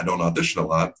reason that I don't audition a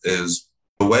lot is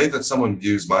the way that someone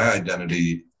views my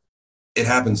identity. It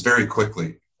happens very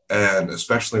quickly. And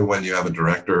especially when you have a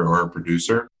director or a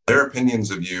producer, their opinions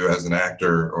of you as an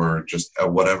actor or just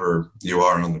whatever you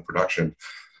are on the production,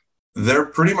 they're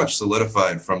pretty much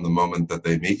solidified from the moment that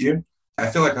they meet you. I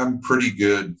feel like I'm pretty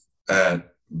good at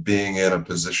being in a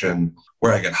position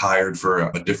where I get hired for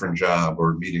a different job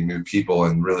or meeting new people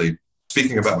and really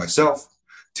speaking about myself,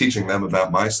 teaching them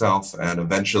about myself, and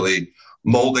eventually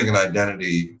molding an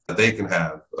identity that they can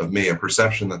have of me, a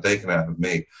perception that they can have of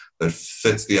me that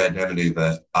fits the identity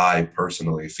that I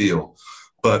personally feel.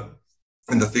 But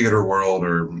in the theater world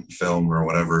or film or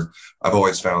whatever, I've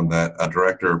always found that a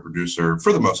director or producer,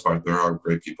 for the most part, there are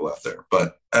great people out there.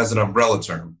 But as an umbrella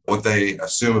term, what they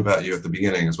assume about you at the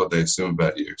beginning is what they assume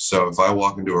about you. So if I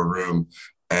walk into a room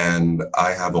and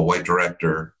I have a white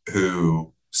director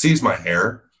who sees my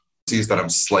hair, sees that I'm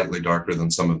slightly darker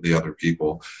than some of the other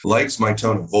people, likes my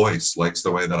tone of voice, likes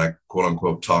the way that I quote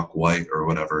unquote talk white or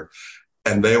whatever,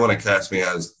 and they want to cast me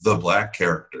as the Black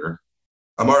character,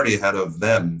 I'm already ahead of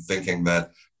them thinking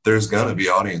that there's going to be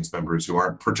audience members who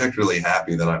aren't particularly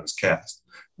happy that I was cast.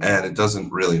 And it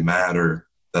doesn't really matter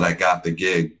that I got the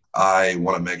gig. I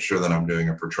want to make sure that I'm doing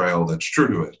a portrayal that's true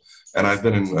to it. And I've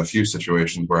been in a few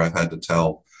situations where I've had to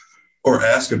tell or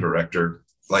ask a director,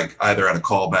 like either at a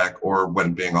callback or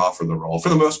when being offered the role, for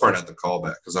the most part at the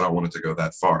callback, because I don't want it to go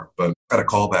that far, but at a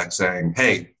callback saying,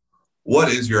 hey, what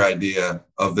is your idea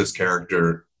of this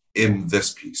character in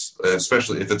this piece?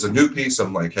 Especially if it's a new piece,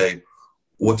 I'm like, hey,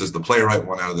 what does the playwright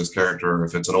want out of this character? Or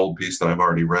if it's an old piece that I've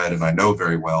already read and I know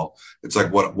very well, it's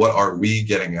like, what are we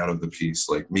getting out of the piece?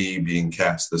 Like me being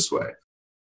cast this way.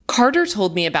 Carter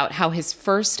told me about how his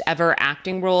first ever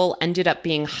acting role ended up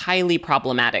being highly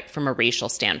problematic from a racial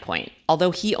standpoint,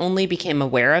 although he only became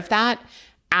aware of that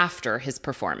after his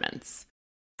performance.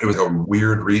 It was a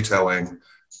weird retelling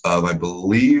of, I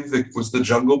believe it was The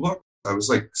Jungle Book. I was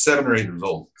like 7 or 8 years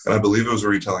old, and I believe it was a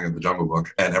retelling of The Jungle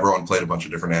Book, and everyone played a bunch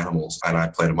of different animals, and I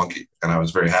played a monkey, and I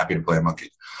was very happy to play a monkey.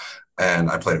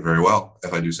 And I played it very well,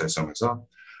 if I do say so myself.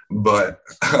 But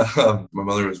my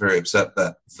mother was very upset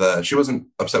that she wasn't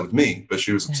upset with me, but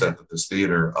she was upset that this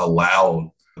theater allowed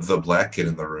the Black kid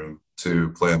in the room to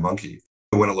play a monkey.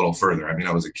 It went a little further. I mean,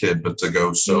 I was a kid, but to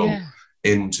go so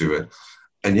into it.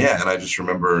 And I just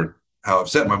remember how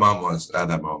upset my mom was at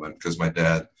that moment, because my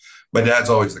dad's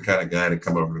always the kind of guy to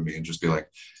come over to me and just be like,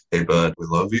 hey, bud, we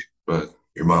love you, but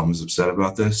your mom was upset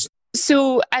about this.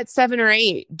 So at 7 or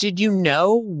 8, did you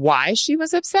know why she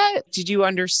was upset? Did you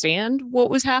understand what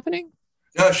was happening?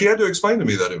 Yeah, she had to explain to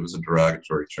me that it was a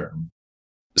derogatory term.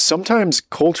 Sometimes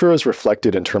culture is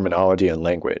reflected in terminology and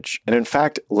language. And in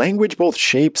fact, language both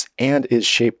shapes and is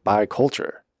shaped by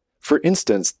culture. For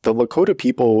instance, the Lakota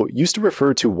people used to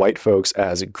refer to white folks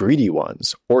as greedy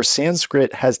ones, or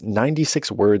Sanskrit has 96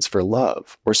 words for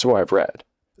love, or so I've read.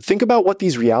 Think about what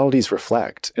these realities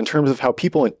reflect in terms of how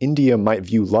people in India might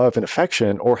view love and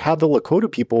affection, or how the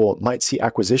Lakota people might see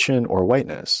acquisition or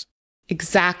whiteness.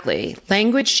 Exactly.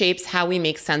 Language shapes how we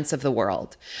make sense of the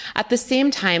world. At the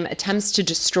same time, attempts to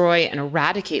destroy and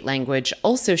eradicate language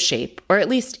also shape, or at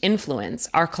least influence,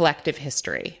 our collective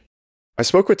history. I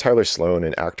spoke with Tyler Sloan,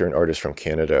 an actor and artist from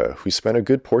Canada, who spent a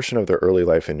good portion of their early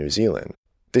life in New Zealand.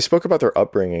 They spoke about their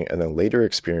upbringing and then later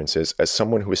experiences as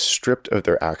someone who was stripped of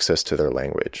their access to their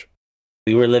language.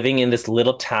 We were living in this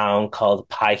little town called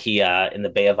Paihia in the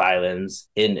Bay of Islands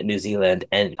in New Zealand.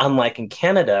 And unlike in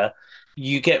Canada,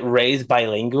 you get raised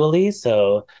bilingually.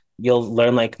 So you'll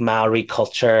learn like Maori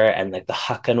culture and like the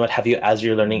haka and what have you as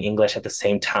you're learning English at the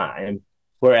same time.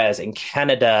 Whereas in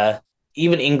Canada,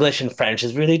 even English and French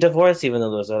is really divorced, even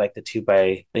though those are like the 2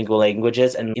 bilingual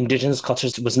languages. And Indigenous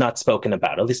cultures was not spoken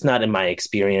about, at least not in my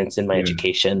experience, in my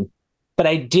education. But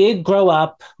I did grow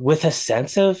up with a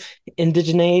sense of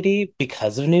indigeneity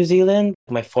because of New Zealand.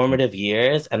 My formative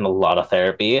years and a lot of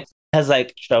therapy has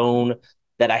like shown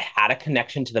that I had a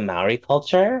connection to the Maori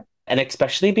culture. And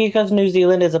especially because New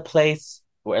Zealand is a place,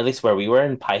 or at least where we were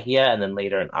in Paihia and then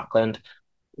later in Auckland,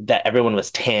 that everyone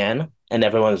was tan and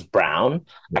everyone was brown.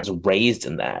 I was raised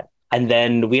in that. And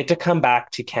then we had to come back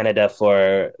to Canada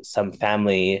for some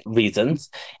family reasons.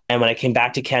 And when I came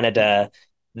back to Canada,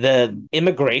 the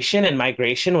immigration and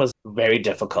migration was very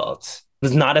difficult. It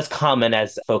was not as common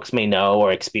as folks may know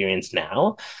or experience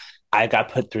now. I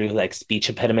got put through like speech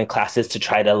impediment classes to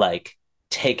try to like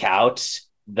take out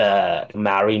the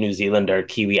Maori New Zealander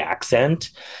Kiwi accent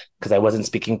because I wasn't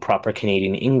speaking proper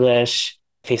Canadian English.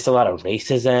 Faced a lot of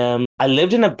racism. I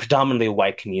lived in a predominantly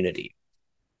white community.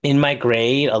 In my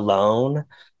grade alone,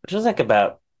 which was like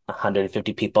about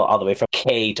 150 people all the way from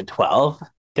K to 12,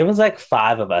 there was like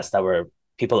 5 of us that were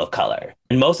people of color.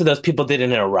 And most of those people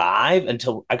didn't arrive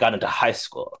until I got into high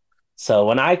school. So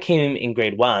when I came in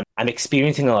grade 1, I'm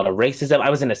experiencing a lot of racism.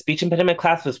 I was in a speech impediment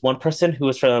class with one person who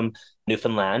was from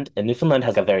Newfoundland, and Newfoundland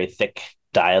has a very thick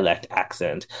dialect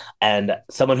accent, and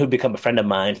someone who'd become a friend of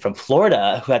mine from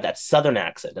Florida who had that Southern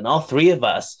accent. And all 3 of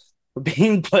us were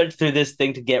being put through this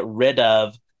thing to get rid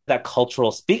of that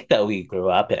cultural speak that we grew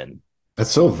up in.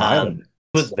 That's so violent. It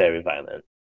was very violent.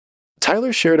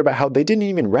 Tyler shared about how they didn't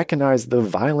even recognize the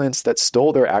violence that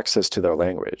stole their access to their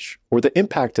language, or the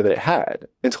impact that it had,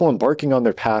 until embarking on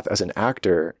their path as an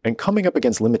actor and coming up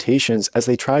against limitations as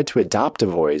they tried to adopt a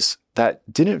voice that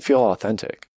didn't feel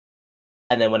authentic.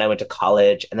 And then when I went to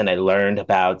college, and then I learned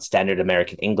about Standard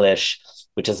American English,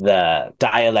 which is the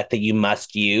dialect that you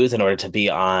must use in order to be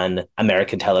on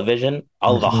American television.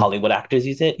 All of the Hollywood actors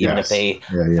use it, even if they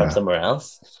from somewhere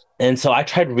else. And so I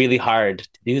tried really hard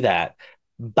to do that.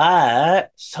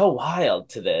 But so wild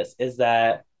to this is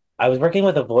that I was working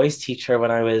with a voice teacher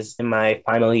when I was in my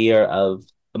final year of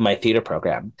my theater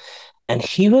program. And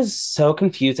he was so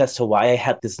confused as to why I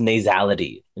had this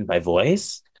nasality in my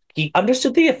voice. He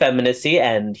understood the effeminacy,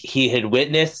 and he had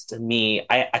witnessed me.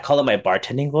 I call it my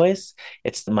bartending voice.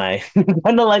 It's my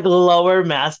kind of like lower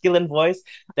masculine voice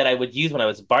that I would use when I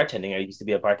was bartending. I used to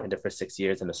be a bartender for 6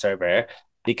 years and a server,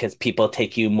 because people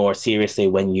take you more seriously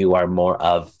when you are more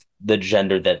of the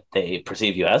gender that they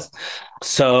perceive you as.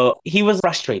 So he was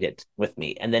frustrated with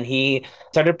me. And then he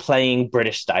started playing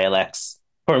British dialects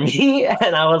for me.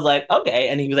 And I was like, okay.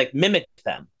 And he was like, mimic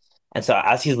them. And so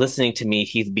as he's listening to me,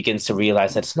 he begins to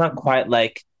realize that it's not quite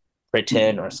like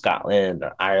Britain or Scotland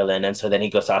or Ireland. And so then he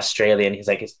goes to Australia and he's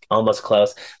like, it's almost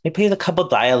close. He plays a couple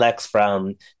dialects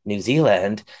from New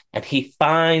Zealand and he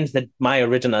finds my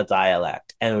original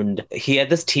dialect. And he had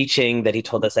this teaching that he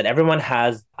told us that everyone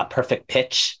has a perfect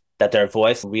pitch, that their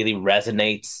voice really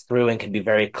resonates through and can be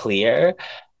very clear.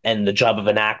 And the job of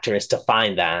an actor is to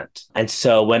find that. And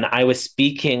so when I was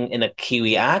speaking in a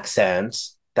Kiwi accent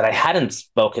that I hadn't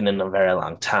spoken in a very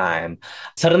long time,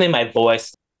 suddenly my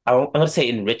voice, I'm going to say,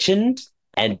 enriched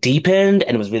and deepened,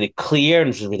 and it was really clear and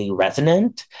it was really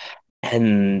resonant.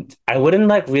 And I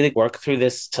wouldn't really work through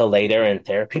this till later in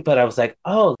therapy, but I was like,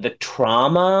 oh, the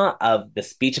trauma of the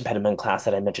speech impediment class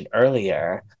that I mentioned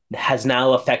earlier has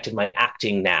now affected my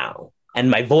acting now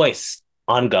and my voice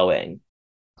ongoing.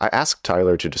 I asked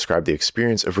Tyler to describe the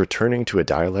experience of returning to a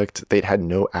dialect they'd had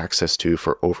no access to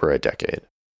for over a decade.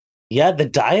 Yeah, the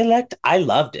dialect, I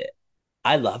loved it.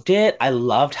 I loved it. I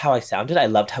loved how I sounded. I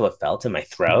loved how it felt in my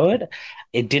throat.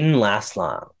 It didn't last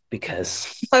long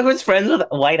because I was friends with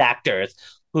white actors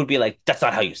who'd be like, that's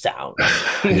not how you sound.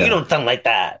 You don't sound like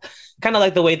that. Kind of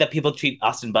like the way that people treat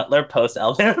Austin Butler post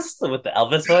Elvis with the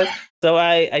Elvis voice. So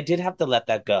I did have to let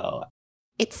that go.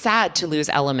 It's sad to lose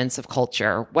elements of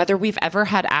culture, whether we've ever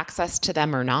had access to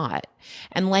them or not.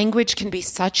 And language can be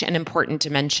such an important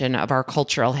dimension of our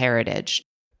cultural heritage.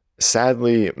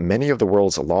 Sadly, many of the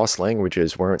world's lost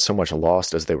languages weren't so much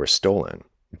lost as they were stolen.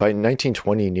 By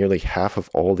 1920, nearly half of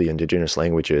all the indigenous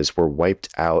languages were wiped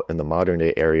out in the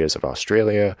modern-day areas of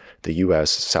Australia, the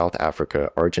US, South Africa,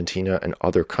 Argentina, and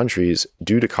other countries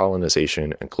due to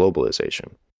colonization and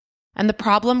globalization. And the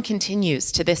problem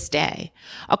continues to this day.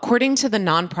 According to the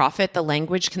nonprofit The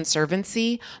Language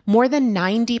Conservancy, more than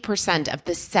 90% of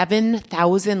the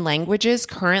 7,000 languages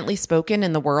currently spoken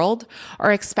in the world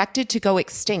are expected to go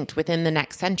extinct within the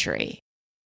next century.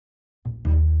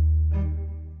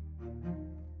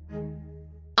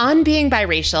 On Being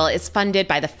Biracial is funded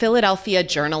by the Philadelphia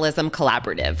Journalism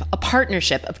Collaborative, a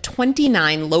partnership of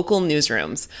 29 local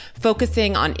newsrooms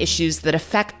focusing on issues that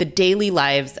affect the daily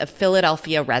lives of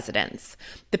Philadelphia residents.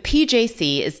 The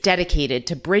PJC is dedicated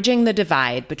to bridging the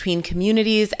divide between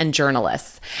communities and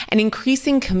journalists and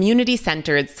increasing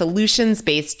community-centered,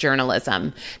 solutions-based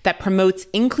journalism that promotes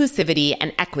inclusivity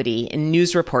and equity in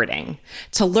news reporting.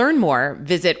 To learn more,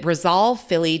 visit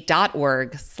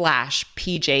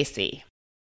resolvephilly.org/PJC.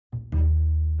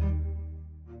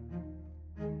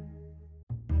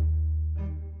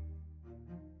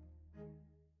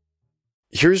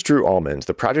 Here's Drew Almond,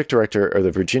 the project director of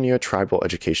the Virginia Tribal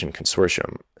Education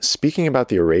Consortium, speaking about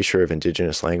the erasure of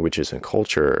Indigenous languages and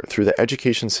culture through the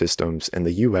education systems in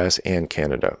the US and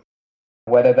Canada.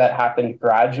 Whether that happened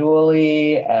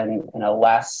gradually and in a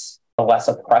less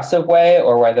oppressive way,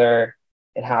 or whether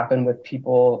it happened with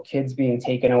kids being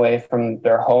taken away from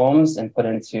their homes and put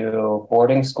into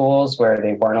boarding schools where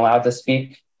they weren't allowed to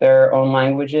speak their own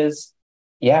languages.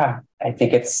 Yeah, I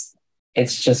think it's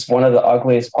just one of the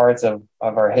ugliest parts of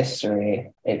our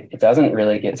history. It doesn't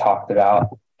really get talked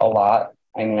about a lot.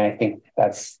 I mean, I think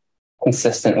that's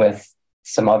consistent with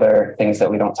some other things that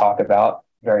we don't talk about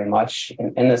very much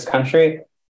in this country,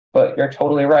 but you're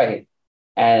totally right.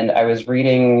 And I was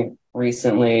reading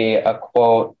recently a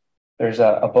quote. There's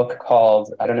a book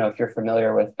called, I don't know if you're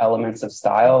familiar with Elements of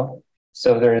Style.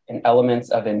 So there's an Elements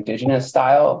of Indigenous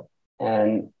Style,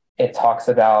 and it talks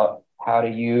about how to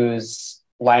use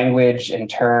language and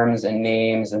terms and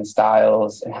names and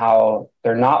styles and how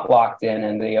they're not locked in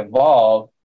and they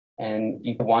evolve. And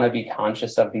you want to be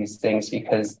conscious of these things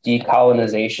because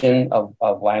decolonization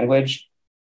of language,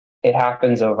 it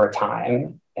happens over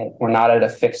time. And we're not at a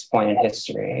fixed point in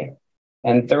history.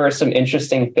 And there are some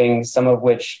interesting things, some of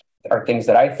which are things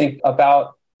that I think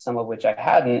about, some of which I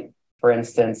hadn't. For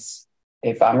instance,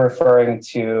 if I'm referring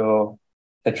to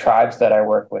the tribes that I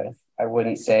work with, I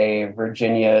wouldn't say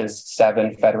Virginia's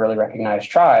 7 federally recognized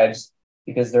tribes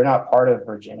because they're not part of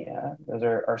Virginia. Those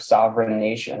are sovereign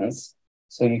nations.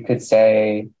 So you could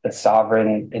say the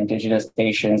sovereign indigenous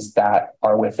nations that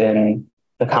are within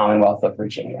the Commonwealth of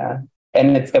Virginia.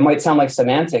 And it might sound like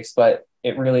semantics, but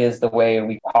it really is the way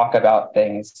we talk about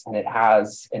things, and it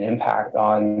has an impact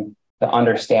on the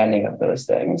understanding of those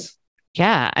things.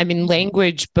 Yeah, I mean,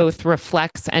 language both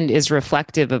reflects and is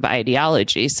reflective of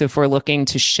ideology. So if we're looking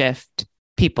to shift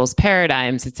people's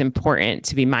paradigms, it's important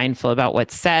to be mindful about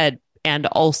what's said. And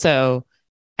also,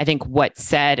 I think what's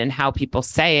said and how people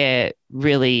say it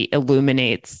really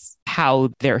illuminates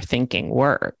how their thinking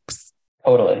works.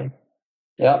 Totally.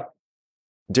 Yep.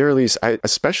 Daralyse, I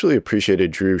especially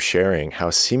appreciated Drew sharing how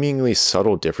seemingly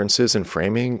subtle differences in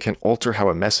framing can alter how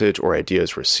a message or idea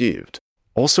is received.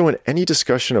 Also, in any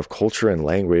discussion of culture and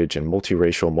language and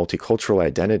multiracial, multicultural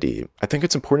identity, I think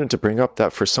it's important to bring up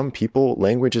that for some people,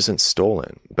 language isn't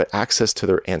stolen, but access to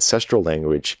their ancestral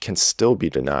language can still be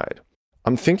denied.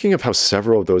 I'm thinking of how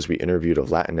several of those we interviewed of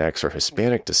Latinx or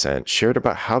Hispanic descent shared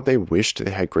about how they wished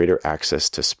they had greater access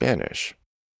to Spanish.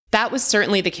 That was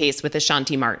certainly the case with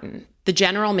Ashanti Martin, the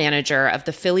general manager of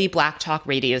the Philly Black Talk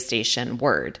radio station,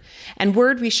 Word. And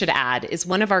Word, we should add, is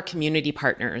one of our community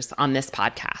partners on this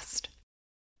podcast.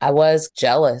 I was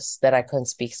jealous that I couldn't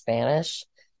speak Spanish.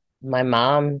 My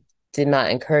mom did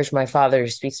not encourage my father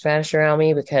to speak Spanish around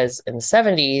me because in the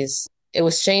 70s, it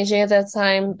was changing at that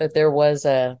time, but there was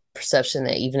a perception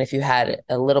that even if you had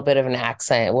a little bit of an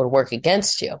accent, it would work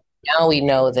against you. Now we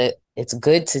know that it's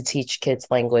good to teach kids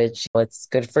language. It's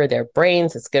good for their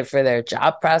brains. It's good for their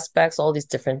job prospects, all these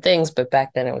different things. But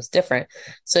back then it was different.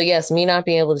 So yes, me not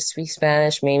being able to speak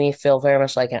Spanish made me feel very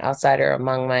much like an outsider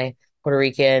among my Puerto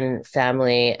Rican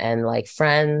family and like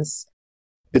friends.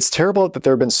 It's terrible that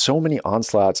there have been so many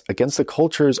onslaughts against the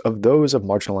cultures of those of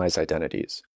marginalized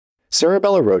identities.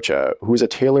 Sarabella Rocha, who is a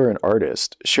tailor and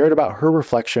artist, shared about her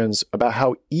reflections about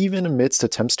how even amidst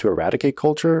attempts to eradicate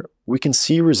culture, we can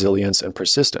see resilience and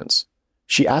persistence.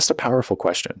 She asked a powerful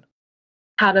question.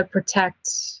 How to protect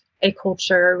a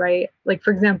culture, right? Like,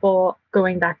 for example,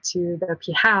 going back to the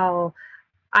Pijao,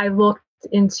 I looked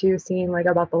into seeing like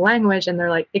about the language and they're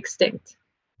like extinct.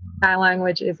 That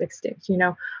language is extinct,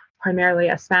 primarily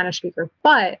a Spanish speaker.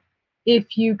 But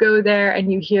if you go there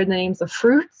and you hear the names of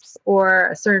fruits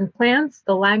or certain plants,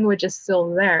 the language is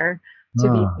still there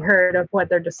to be heard of what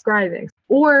they're describing.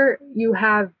 Or you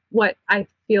have what I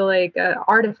feel like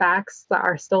artifacts that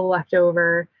are still left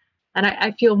over. And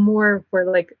I feel more for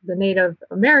like the Native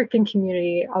American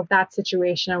community of that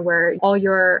situation where all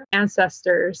your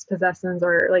ancestors' possessions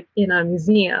are like in a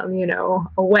museum,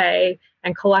 away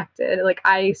and collected. Like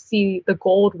I see the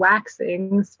gold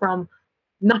waxings from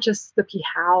not just the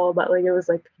Pijao, but like it was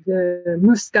like the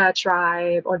Muisca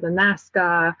tribe or the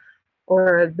Nazca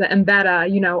or the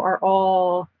Mbeta, are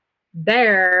all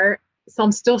there.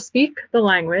 Some still speak the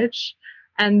language.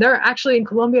 And they're actually in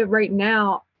Colombia right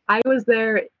now. I was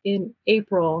there in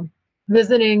April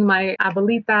visiting my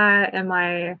abuelita and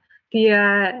my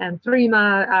tia and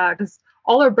prima, because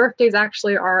all our birthdays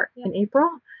actually are in April.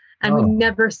 And we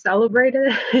never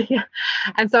celebrated it.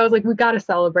 And so I was like, we got to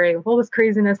celebrate with all this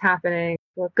craziness happening.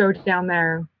 We'll go down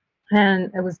there.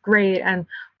 And it was great. And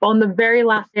on the very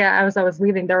last day I was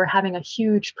leaving, they were having a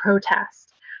huge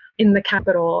protest in the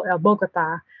capital,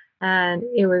 Bogota. And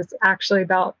it was actually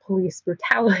about police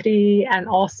brutality. And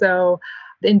also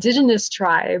the indigenous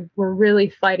tribe were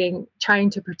really fighting, trying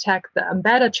to protect the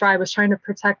Mbeta tribe was trying to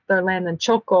protect their land in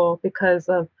Choco because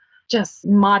of just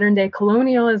modern day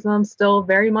colonialism still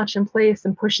very much in place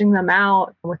and pushing them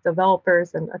out with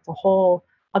developers. And it's a whole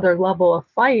other level of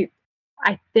fight.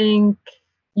 I think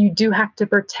you do have to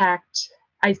protect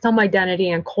some identity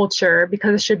and culture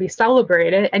because it should be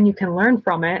celebrated and you can learn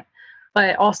from it,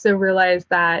 but also realize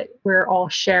that we're all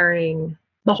sharing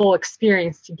the whole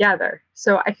experience together.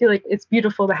 So I feel like it's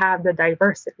beautiful to have the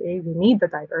diversity. We need the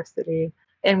diversity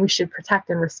and we should protect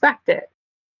and respect it.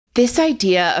 This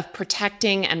idea of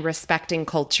protecting and respecting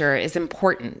culture is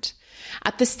important.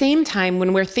 At the same time,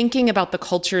 when we're thinking about the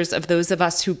cultures of those of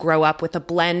us who grow up with a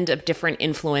blend of different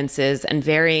influences and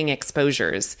varying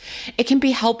exposures, it can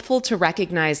be helpful to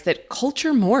recognize that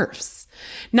culture morphs.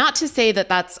 Not to say that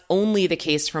that's only the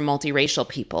case for multiracial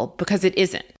people, because it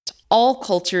isn't. All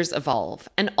cultures evolve,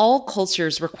 and all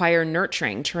cultures require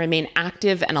nurturing to remain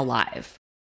active and alive.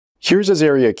 Here's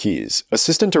Azaria Keys,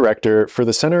 Assistant Director for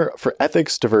the Center for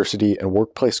Ethics, Diversity, and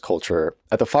Workplace Culture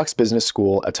at the Fox Business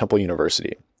School at Temple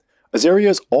University. Azaria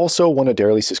is also one of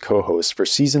Daralyse's co-hosts for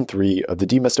Season 3 of the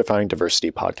Demystifying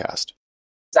Diversity podcast.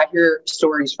 I hear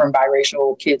stories from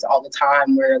biracial kids all the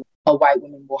time where a white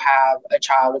woman will have a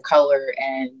child of color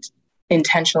and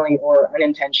intentionally or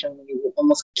unintentionally will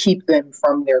almost keep them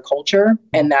from their culture.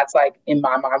 And that's like, in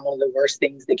my mind, one of the worst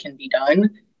things that can be done.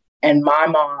 And my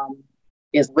mom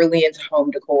is really into home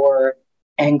decor,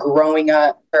 and growing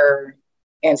up, her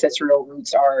ancestral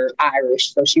roots are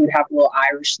Irish. So she would have little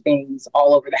Irish things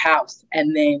all over the house.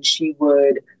 And then she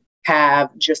would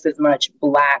have just as much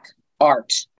Black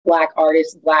art, Black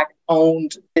artists, Black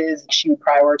owned businesses. She would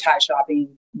prioritize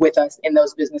shopping with us in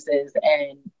those businesses.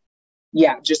 And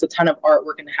yeah, just a ton of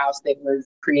artwork in the house that was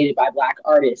created by Black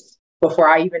artists. Before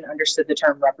I even understood the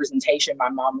term representation, my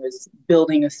mom was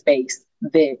building a space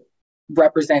that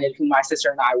represented who my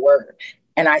sister and I were.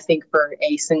 And I think for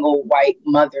a single white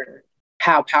mother,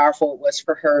 how powerful it was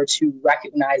for her to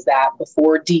recognize that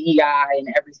before DEI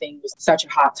and everything was such a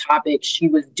hot topic, she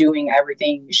was doing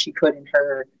everything she could in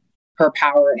her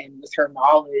power and with her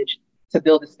knowledge to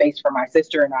build a space for my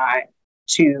sister and I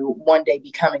to one day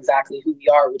become exactly who we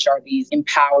are, which are these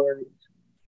empowered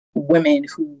women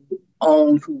who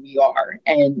own who we are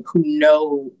and who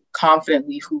know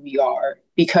confidently who we are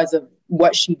because of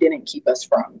what she didn't keep us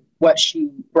from, what she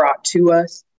brought to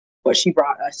us, what she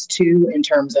brought us to in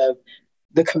terms of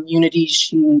the community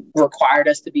she required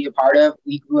us to be a part of.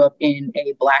 We grew up in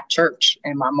a Black church,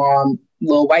 and my mom,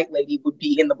 little white lady, would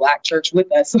be in the Black church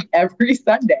with us every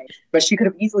Sunday. But she could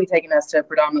have easily taken us to a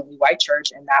predominantly white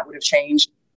church, and that would have changed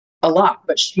a lot.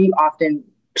 But she's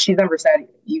never said,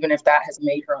 even if that has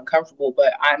made her uncomfortable,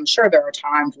 but I'm sure there are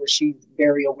times where she's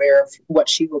very aware of what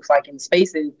she looks like in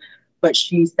spaces, but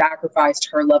she sacrificed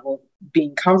her level of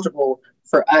being comfortable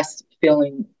for us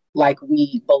feeling like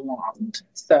we belonged.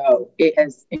 So it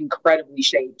has incredibly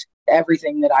shaped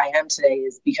everything that I am today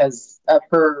is because of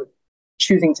her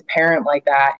choosing to parent like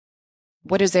that.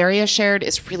 What Azaria shared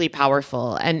is really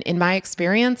powerful, and in my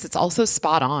experience, it's also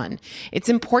spot on. It's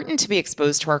important to be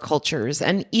exposed to our cultures,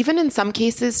 and even in some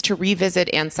cases, to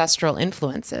revisit ancestral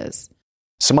influences.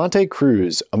 Samante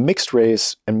Cruz, a mixed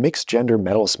race and mixed gender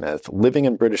metalsmith living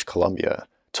in British Columbia,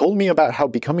 told me about how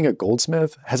becoming a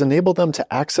goldsmith has enabled them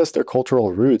to access their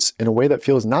cultural roots in a way that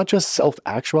feels not just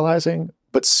self-actualizing,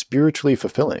 but spiritually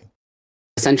fulfilling.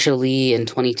 Essentially, in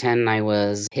 2010, I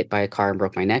was hit by a car and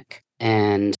broke my neck.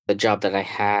 And the job that I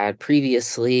had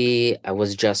previously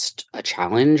was just a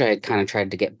challenge. I had kind of tried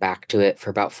to get back to it for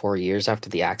about 4 years after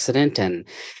the accident, and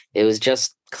it was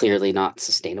just clearly not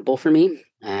sustainable for me.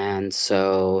 And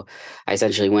so I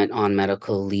essentially went on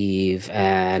medical leave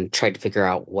and tried to figure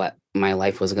out what my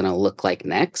life was going to look like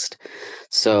next.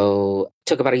 So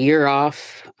took about a year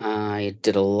off. I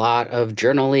did a lot of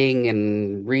journaling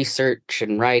and research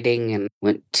and writing and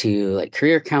went to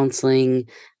career counseling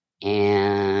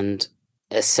and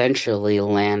essentially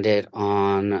landed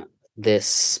on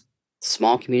this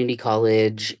small community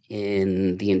college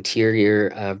in the interior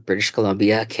of British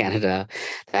Columbia, Canada,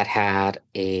 that had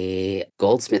a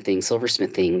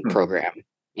silversmithing program.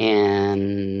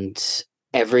 And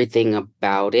everything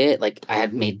about it, I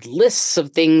had made lists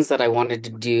of things that I wanted to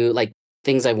do,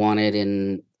 things I wanted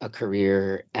in a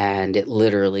career, and it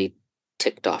literally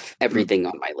ticked off everything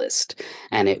on my list.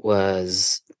 And it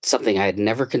was something I had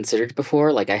never considered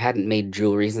before. I hadn't made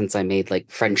jewelry since I made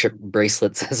friendship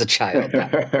bracelets as a child.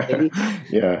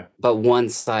 Yeah. But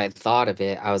once I thought of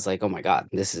it, I was like, oh my God,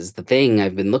 this is the thing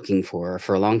I've been looking for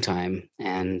a long time.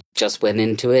 And just went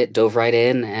into it, dove right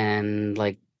in, and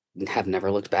have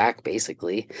never looked back,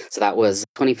 basically. So that was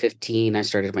 2015. I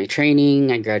started my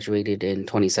training. I graduated in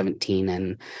 2017,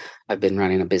 and I've been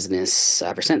running a business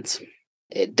ever since.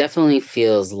 It definitely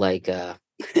feels like a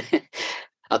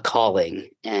calling,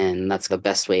 and that's the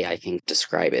best way I can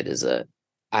describe it.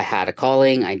 I had a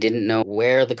calling. I didn't know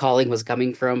where the calling was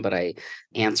coming from, but I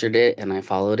answered it and I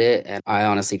followed it. And I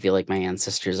honestly feel like my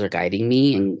ancestors are guiding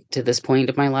me to this point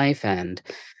of my life. And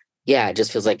yeah, it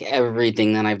just feels like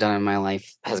everything that I've done in my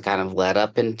life has kind of led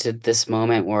up into this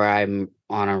moment where I'm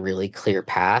on a really clear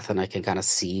path and I can kind of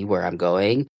see where I'm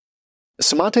going.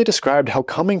 Samante described how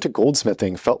coming to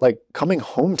goldsmithing felt like coming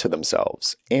home to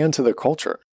themselves and to their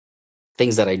culture.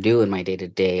 Things that I do in my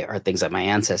day-to-day are things that my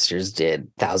ancestors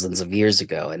did thousands of years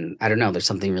ago. And I don't know, there's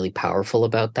something really powerful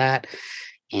about that.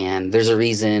 And there's a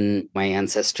reason my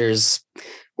ancestors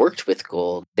worked with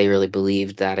gold. They really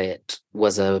believed that it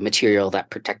was a material that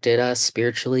protected us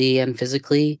spiritually and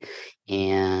physically,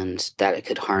 and that it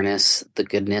could harness the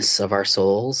goodness of our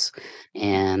souls.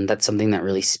 And that's something that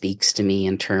really speaks to me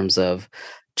in terms of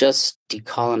just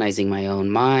decolonizing my own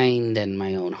mind and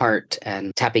my own heart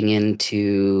and tapping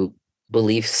into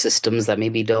belief systems that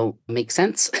maybe don't make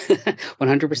sense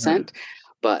 100%,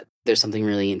 but there's something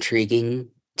really intriguing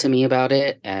to me about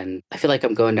it. And I feel like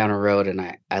I'm going down a road, and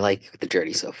I like the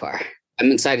journey so far.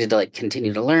 I'm excited to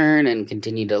continue to learn and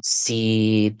continue to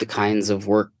see the kinds of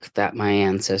work that my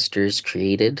ancestors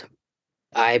created.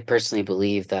 I personally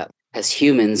believe that as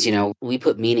humans, we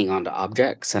put meaning onto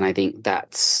objects. And I think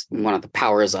that's one of the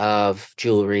powers of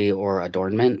jewelry or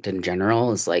adornment in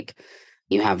general is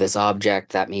you have this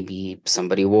object that maybe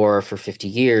somebody wore for 50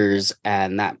 years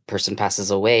and that person passes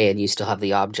away and you still have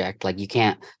the object. You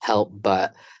can't help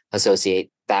but associate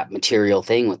that material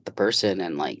thing with the person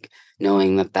and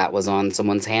knowing that was on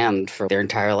someone's hand for their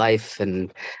entire life.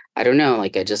 And I don't know,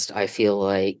 I feel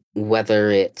like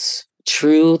whether it's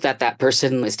true that that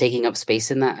person is taking up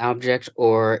space in that object,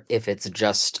 or if it's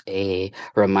just a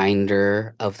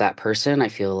reminder of that person. I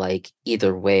feel like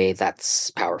either way,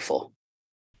 that's powerful.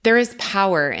 There is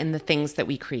power in the things that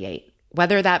we create,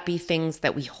 whether that be things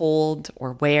that we hold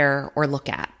or wear or look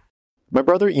at. My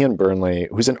brother Ian Burnley,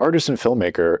 who's an artist and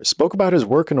filmmaker, spoke about his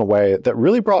work in a way that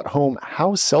really brought home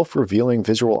how self-revealing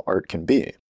visual art can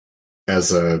be.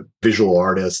 As a visual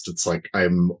artist, it's like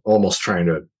I'm almost trying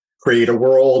to create a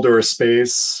world or a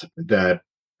space that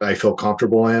I feel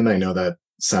comfortable in. I know that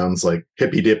sounds like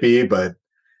hippy-dippy, but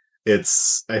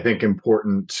it's, I think,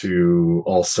 important to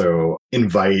also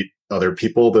invite other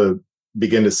people to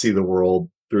begin to see the world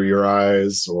through your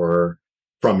eyes or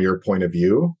from your point of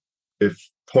view. If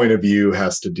point of view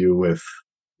has to do with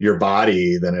your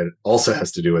body, then it also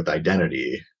has to do with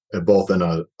identity, both in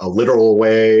a literal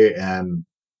way and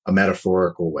a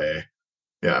metaphorical way.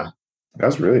 Yeah. That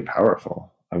was really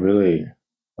powerful. I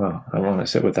want to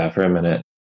sit with that for a minute.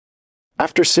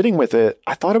 After sitting with it,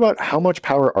 I thought about how much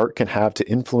power art can have to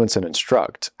influence and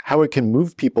instruct, how it can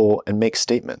move people and make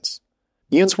statements.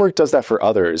 Ian's work does that for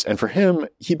others, and for him,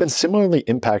 he'd been similarly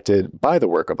impacted by the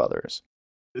work of others.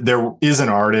 There is an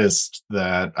artist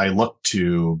that I looked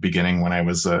to beginning when I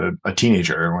was a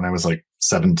teenager. When I was like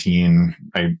 17,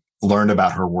 I learned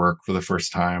about her work for the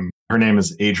first time. Her name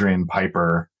is Adrienne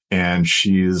Piper, and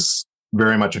she's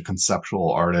very much a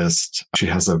conceptual artist. She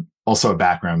has also a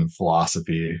background in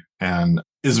philosophy and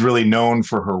is really known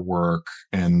for her work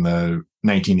in the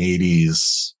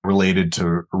 1980s related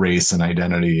to race and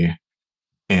identity.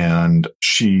 And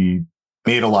she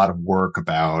made a lot of work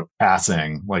about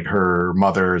passing, like her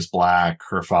mother is Black,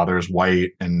 her father is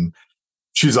white, and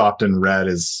she's often read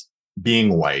as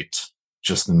being white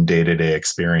just in day-to-day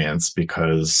experience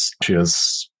because she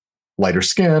has lighter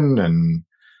skin and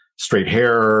straight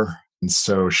hair. And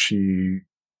so she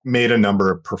made a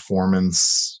number of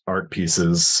performance art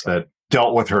pieces that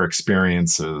dealt with her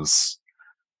experiences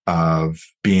of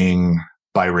being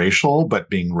biracial, but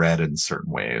being read in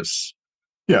certain ways.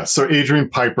 Yeah, so Adrienne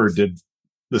Piper did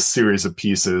this series of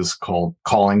pieces called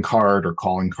Calling Card or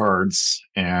Calling Cards,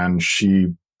 and she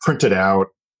printed out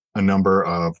a number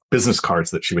of business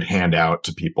cards that she would hand out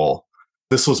to people.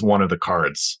 This was one of the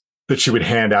cards that she would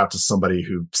hand out to somebody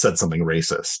who said something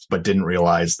racist, but didn't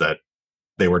realize that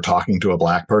they were talking to a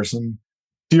Black person.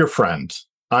 Dear friend,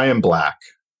 I am Black.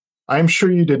 I am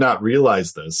sure you did not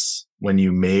realize this when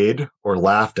you made or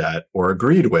laughed at or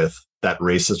agreed with that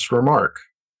racist remark.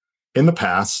 In the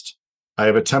past, I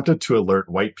have attempted to alert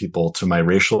white people to my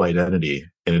racial identity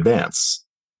in advance.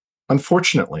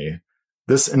 Unfortunately,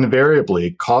 this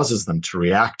invariably causes them to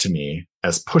react to me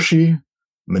as pushy,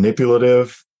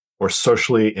 manipulative, or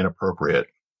socially inappropriate.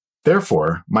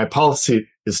 Therefore, my policy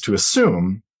is to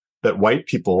assume that white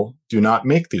people do not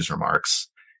make these remarks,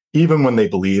 even when they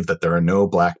believe that there are no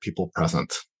Black people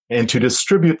present, and to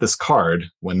distribute this card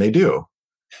when they do.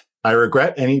 I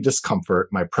regret any discomfort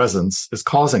my presence is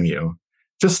causing you,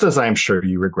 just as I am sure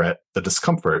you regret the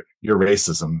discomfort your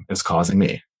racism is causing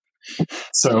me.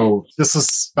 So this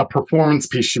is a performance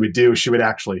piece she would do. She would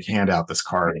actually hand out this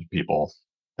card to people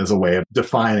as a way of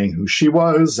defining who she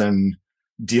was and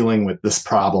dealing with this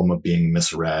problem of being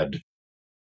misread.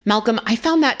 Malcolm, I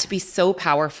found that to be so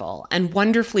powerful and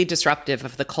wonderfully disruptive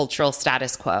of the cultural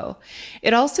status quo.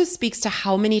 It also speaks to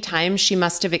how many times she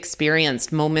must have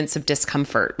experienced moments of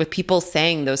discomfort with people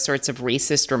saying those sorts of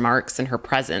racist remarks in her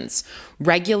presence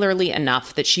regularly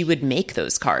enough that she would make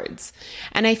those cards.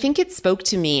 And I think it spoke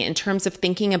to me in terms of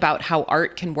thinking about how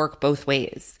art can work both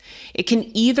ways. It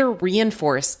can either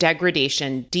reinforce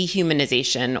degradation,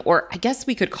 dehumanization, or I guess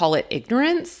we could call it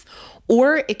ignorance,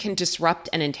 or it can disrupt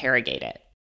and interrogate it.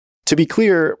 To be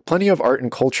clear, plenty of art and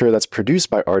culture that's produced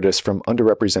by artists from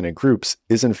underrepresented groups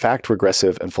is in fact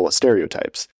regressive and full of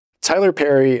stereotypes. Tyler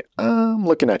Perry, I'm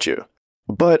looking at you.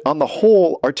 But on the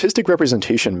whole, artistic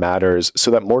representation matters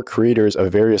so that more creators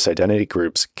of various identity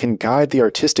groups can guide the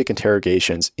artistic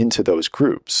interrogations into those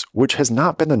groups, which has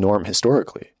not been the norm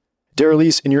historically.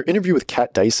 Darelise, in your interview with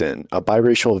Kat Dyson, a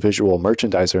biracial visual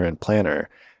merchandiser and planner,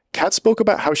 Kat spoke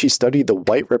about how she studied the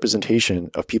white representation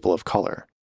of people of color.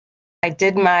 I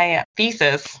did my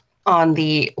thesis on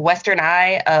the Western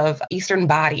eye of Eastern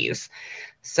bodies.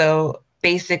 So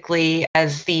basically,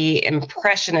 as the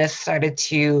Impressionists started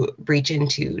to reach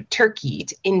into Turkey,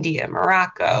 to India,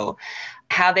 Morocco,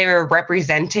 how they were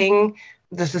representing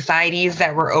the societies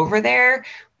that were over there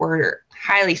were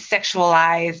highly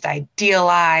sexualized,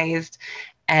 idealized.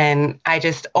 And I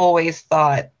just always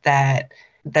thought that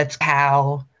that's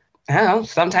how, I don't know,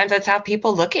 sometimes that's how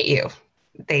people look at you.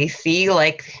 They see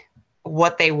like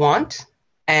what they want,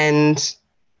 and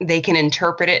they can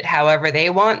interpret it however they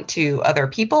want to other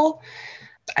people.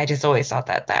 I just always thought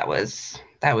that was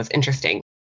interesting.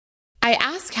 I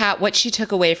asked Kat what she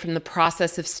took away from the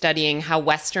process of studying how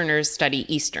Westerners study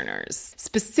Easterners,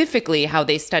 specifically how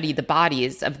they study the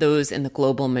bodies of those in the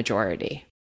global majority.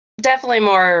 Definitely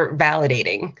more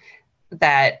validating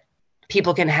that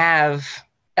people can have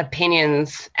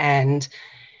opinions. And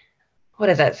what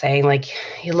is that saying? Like,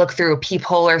 you look through a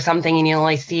peephole or something and you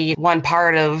only see one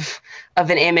part of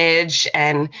an image,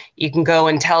 and you can go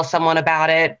and tell someone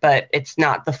about it, but it's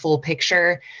not the full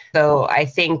picture. So I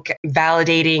think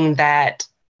validating that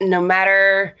no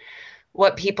matter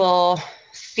what people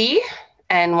see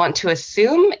and want to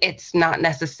assume, it's not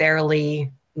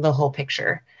necessarily the whole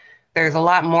picture. There's a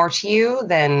lot more to you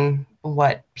than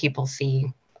what people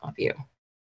see of you.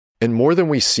 And more than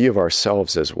we see of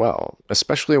ourselves as well,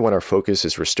 especially when our focus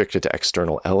is restricted to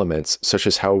external elements, such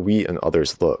as how we and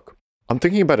others look. I'm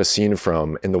thinking about a scene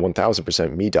from In the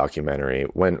 1000% Me documentary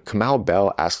when Kamal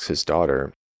Bell asks his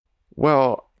daughter,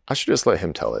 well, I should just let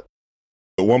him tell it.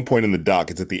 At one point in the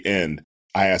doc, it's at the end,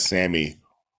 I asked Sammy,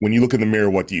 when you look in the mirror,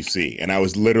 what do you see? And I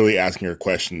was literally asking her a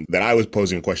question that I was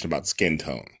posing a question about skin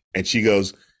tone. And she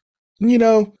goes, you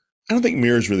know, I don't think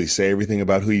mirrors really say everything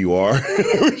about who you are.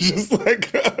 It was just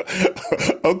like,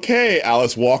 okay,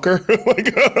 Alice Walker,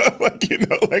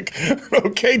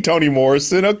 okay, Toni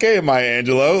Morrison, okay, Maya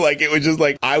Angelou. Like, it was just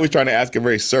like, I was trying to ask a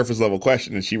very surface level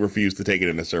question and she refused to take it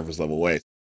in a surface level way.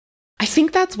 I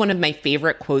think that's one of my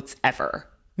favorite quotes ever.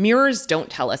 Mirrors don't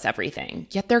tell us everything,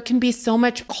 yet there can be so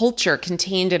much culture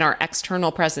contained in our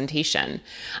external presentation.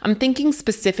 I'm thinking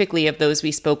specifically of those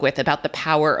we spoke with about the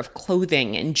power of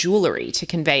clothing and jewelry to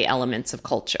convey elements of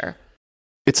culture.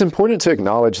 It's important to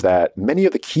acknowledge that many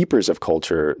of the keepers of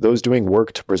culture, those doing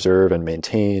work to preserve and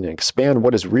maintain and expand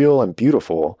what is real and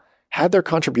beautiful, had their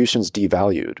contributions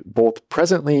devalued, both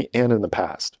presently and in the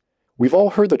past. We've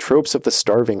all heard the tropes of the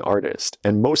starving artist,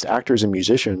 and most actors and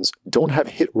musicians don't have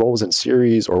hit roles in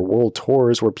series or world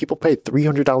tours where people pay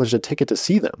 $300 a ticket to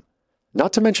see them.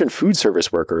 Not to mention food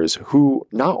service workers who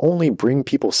not only bring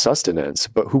people sustenance,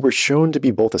 but who were shown to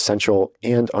be both essential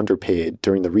and underpaid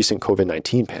during the recent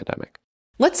COVID-19 pandemic.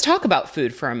 Let's talk about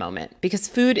food for a moment, because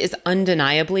food is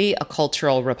undeniably a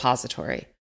cultural repository.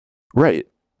 Right.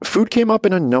 Food came up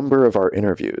in a number of our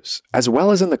interviews, as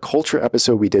well as in the culture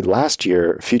episode we did last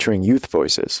year featuring youth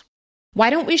voices.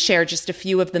 Why don't we share just a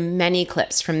few of the many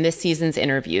clips from this season's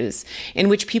interviews in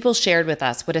which people shared with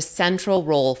us what a central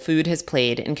role food has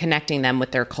played in connecting them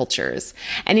with their cultures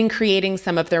and in creating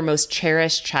some of their most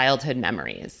cherished childhood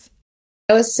memories.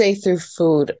 I would say through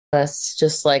food, that's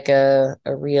just like a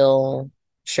real,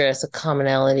 sure, it's a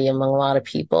commonality among a lot of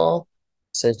people.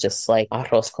 So just like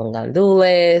arroz con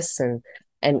gandules and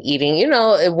eating, you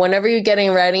know, whenever you're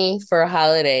getting ready for a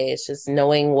holiday, it's just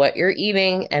knowing what you're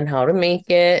eating and how to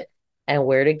make it and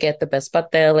where to get the best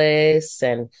pateles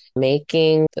and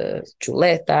making the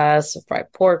chuletas, the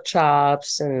fried pork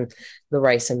chops and the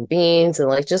rice and beans and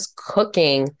like just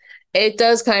cooking. It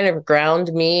does kind of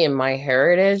ground me in my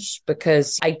heritage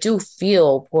because I do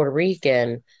feel Puerto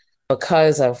Rican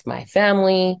because of my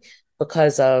family,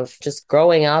 because of just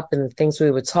growing up and the things we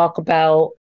would talk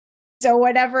about. So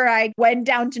whenever I went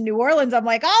down to New Orleans, I'm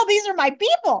like, oh, these are my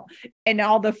people. And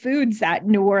all the foods that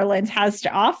New Orleans has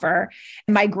to offer.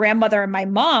 My grandmother and my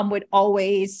mom would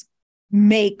always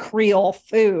make Creole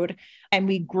food. And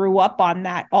we grew up on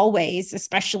that always,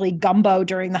 especially gumbo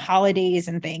during the holidays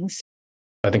and things.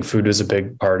 I think food was a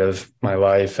big part of my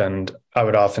life, and I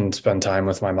would often spend time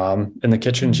with my mom in the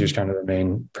kitchen. She was kind of the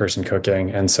main person cooking.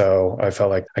 And so I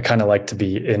felt like I kind of liked to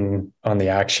be in on the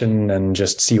action and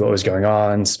just see what was going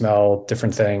on, smell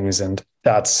different things. And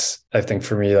that's, I think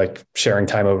for me, like sharing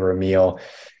time over a meal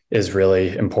is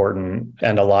really important.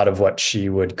 And a lot of what she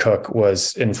would cook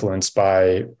was influenced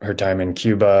by her time in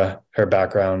Cuba, her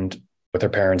background with her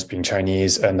parents being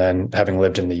Chinese, and then having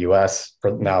lived in the US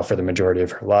for the majority of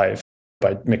her life.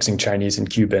 By mixing Chinese and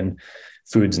Cuban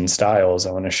foods and styles,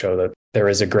 I want to show that there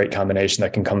is a great combination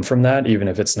that can come from that, even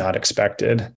if it's not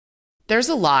expected. There's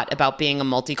a lot about being a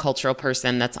multicultural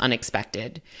person that's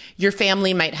unexpected. Your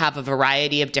family might have a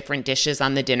variety of different dishes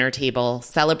on the dinner table,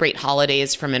 celebrate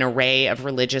holidays from an array of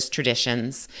religious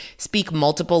traditions, speak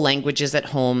multiple languages at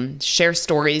home, share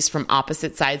stories from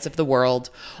opposite sides of the world,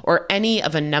 or any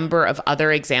of a number of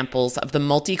other examples of the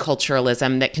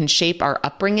multiculturalism that can shape our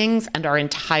upbringings and our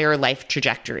entire life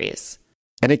trajectories.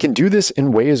 And it can do this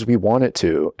in ways we want it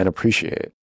to and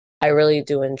appreciate. I really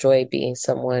do enjoy being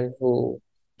someone who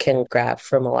can grab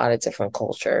from a lot of different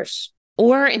cultures.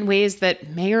 Or in ways that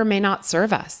may or may not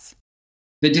serve us.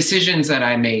 The decisions that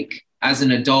I make as an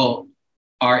adult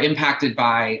are impacted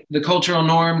by the cultural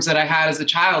norms that I had as a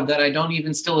child that I don't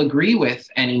even still agree with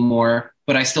anymore,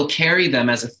 but I still carry them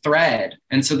as a thread.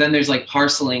 And so then there's like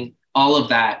parceling all of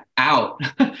that out.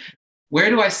 Where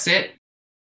do I sit?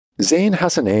 Zain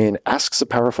Hassanein asks a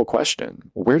powerful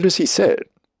question. Where does he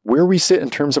sit? Where we sit in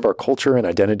terms of our culture and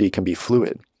identity can be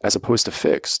fluid, as opposed to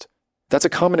fixed. That's a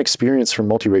common experience for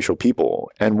multiracial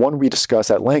people, and one we discuss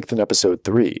at length in episode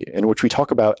 3, in which we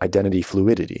talk about identity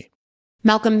fluidity.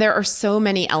 Malcolm, there are so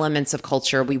many elements of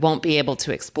culture we won't be able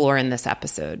to explore in this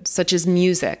episode, such as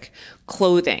music,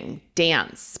 clothing,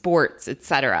 dance, sports,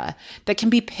 etc., that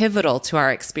can be pivotal to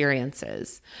our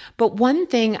experiences. But one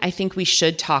thing I think we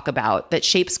should talk about that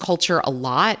shapes culture a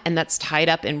lot and that's tied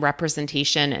up in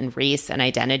representation and race and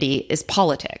identity is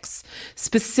politics,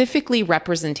 specifically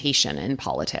representation in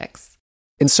politics.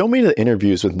 In so many of the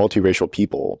interviews with multiracial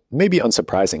people, maybe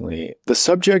unsurprisingly, the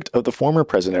subject of the former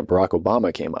President Barack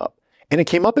Obama came up. And it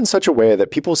came up in such a way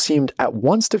that people seemed at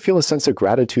once to feel a sense of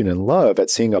gratitude and love at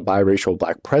seeing a biracial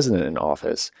Black president in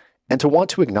office, and to want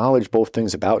to acknowledge both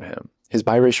things about him, his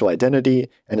biracial identity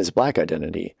and his Black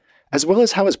identity, as well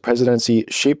as how his presidency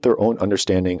shaped their own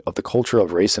understanding of the culture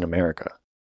of race in America.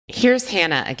 Here's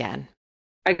Hannah again.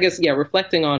 I guess,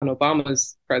 reflecting on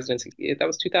Obama's presidency, that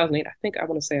was 2008. I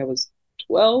want to say I was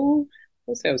 12.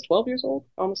 I was 12 years old,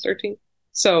 almost 13.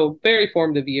 So very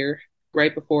formative year.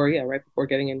 Right before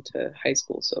getting into high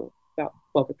school. So about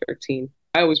 12 or 13.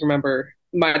 I always remember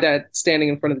my dad standing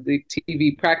in front of the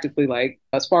TV practically like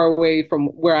as far away from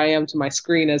where I am to my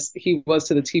screen as he was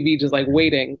to the TV, just like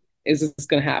waiting. Is this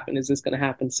going to happen? Is this going to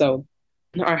happen? So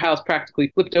our house practically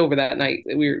flipped over that night.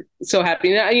 We were so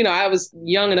happy. I was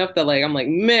young enough that I'm like,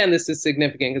 man, this is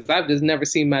significant because I've just never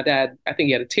seen my dad. I think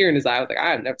he had a tear in his eye. I was like,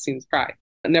 I've never seen him cry.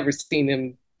 I've never seen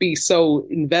him be so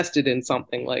invested in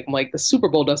something like the Super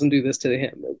Bowl doesn't do this to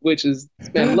him, which is,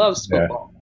 man loves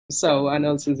football. Yeah. So I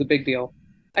know this is a big deal.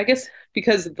 I guess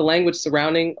because the language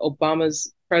surrounding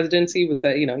Obama's presidency was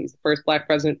that, he's the first Black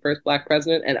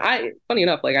president. And funny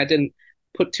enough, I didn't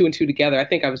put two and two together. I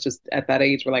think I was just at that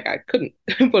age where I couldn't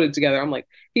put it together. I'm like,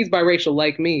 he's biracial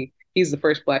like me. He's the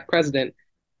first Black president.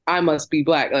 I must be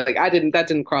Black. That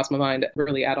didn't cross my mind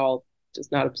really at all.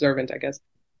 Just not observant, I guess.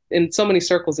 In so many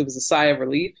circles, it was a sigh of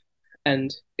relief,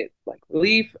 and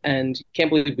relief, and can't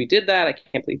believe we did that. I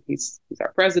can't believe he's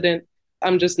our president.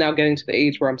 I'm just now getting to the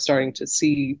age where I'm starting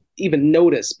to even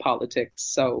notice politics.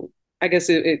 So I guess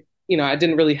I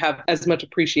didn't really have as much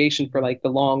appreciation for the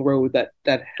long road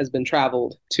that has been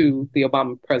traveled to the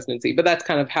Obama presidency. But that's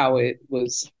kind of how it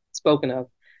was spoken of.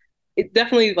 It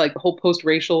definitely the whole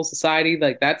post-racial society,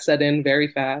 that set in very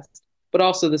fast, but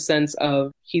also the sense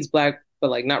of he's Black,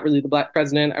 but not really the Black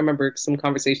president. I remember some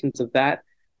conversations of that,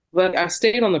 but I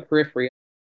stayed on the periphery.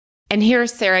 And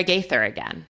here's Sarah Gaither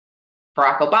again.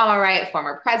 Barack Obama, right,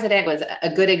 former president, was a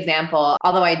good example.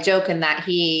 Although I joke in that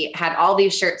he had all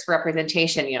these shirts for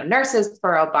representation, nurses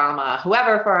for Obama,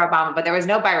 whoever for Obama, but there was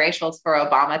no biracials for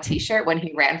Obama t-shirt when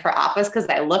he ran for office because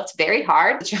I looked very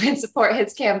hard to try and support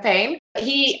his campaign.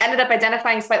 He ended up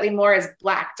identifying slightly more as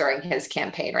Black during his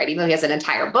campaign, right? Even though he has an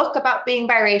entire book about being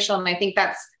biracial. And I think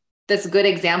that's this good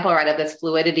example, right, of this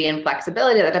fluidity and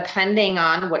flexibility that depending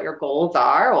on what your goals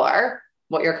are or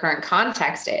what your current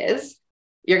context is,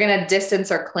 you're going to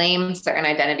distance or claim certain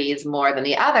identities more than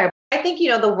the other. I think,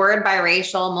 the word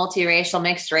biracial, multiracial,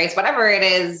 mixed race, whatever it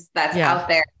is that's out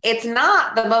there, it's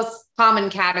not the most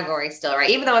common category still, right?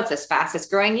 Even though it's the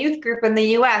fastest growing youth group in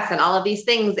the US and all of these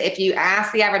things, if you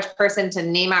ask the average person to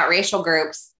name out racial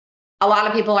groups, a lot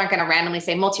of people aren't going to randomly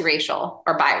say multiracial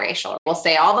or biracial. We'll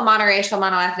say all the monoracial,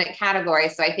 monoethnic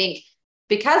categories. So I think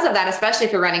because of that, especially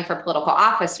if you're running for political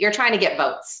office, you're trying to get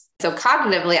votes. So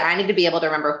cognitively, I need to be able to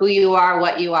remember who you are,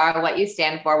 what you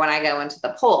stand for when I go into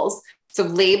the polls. So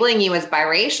labeling you as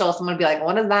biracial, someone would be like,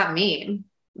 what does that mean?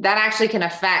 That actually can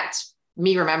affect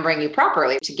me remembering you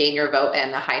properly to gain your vote in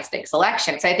a high stakes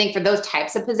election. So I think for those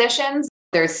types of positions,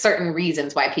 there's certain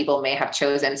reasons why people may have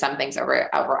chosen some things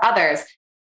over others.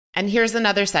 And here's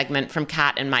another segment from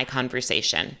Kat and my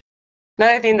conversation.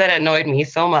 Another thing that annoyed me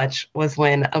so much was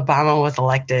when Obama was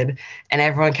elected and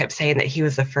everyone kept saying that he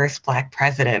was the first Black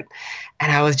president.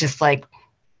 And I was just like,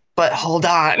 but hold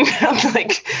on. I'm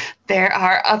like, there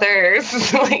are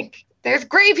others. There's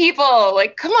gray people.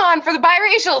 Come on, for the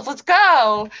biracials, let's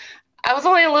go. I was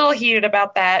only a little heated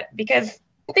about that because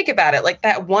think about it,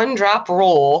 that one drop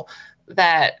rule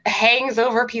that hangs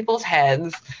over people's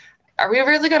heads. Are we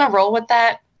really going to roll with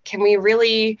that? Can we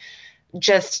really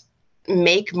just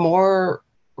make more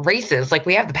races?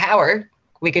 We have the power.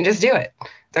 We can just do it.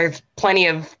 There's plenty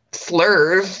of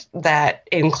slurs that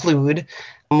include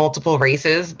multiple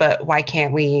races, but why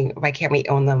can't we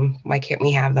own them? Why can't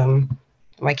we have them?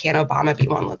 Why can't Obama be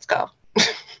one? Let's go.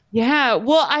 Yeah.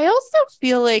 Well, I also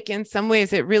feel like in some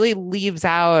ways it really leaves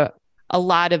out a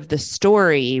lot of the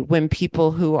story when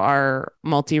people who are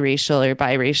multiracial or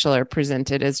biracial are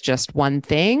presented as just one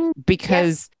thing,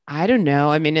 because I don't know.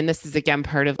 I mean, and this is again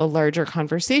part of a larger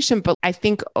conversation, but I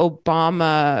think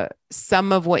Obama,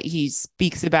 some of what he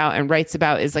speaks about and writes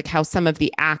about is like how some of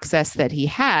the access that he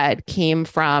had came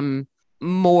from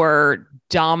more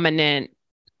dominant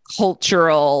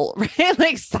cultural, right,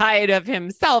 like side of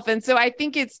himself. And so I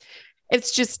think it's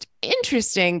just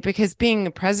interesting because being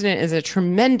a president is a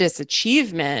tremendous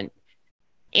achievement.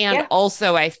 And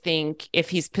also, I think if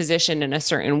he's positioned in a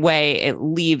certain way, it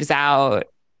leaves out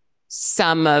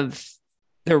some of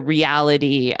the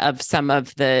reality of some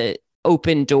of the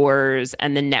open doors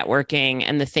and the networking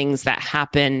and the things that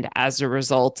happened as a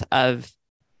result of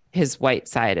his white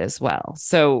side as well.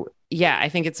 So, yeah, I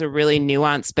think it's a really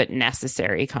nuanced but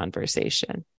necessary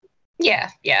conversation. Yeah.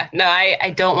 No,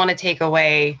 I don't want to take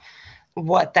away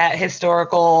what that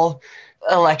historical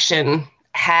election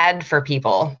had for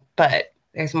people, but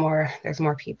there's more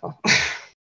people.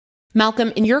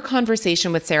 Malcolm, in your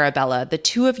conversation with Sarabella, the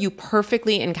two of you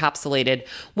perfectly encapsulated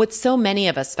what so many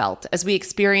of us felt as we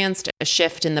experienced a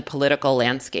shift in the political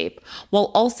landscape,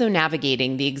 while also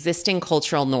navigating the existing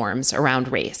cultural norms around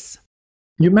race.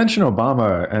 You mentioned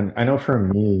Obama, and I know for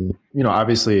me,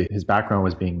 obviously his background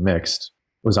was being mixed.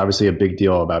 It was obviously a big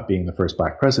deal about being the first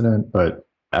Black president, but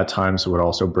at times would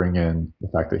also bring in the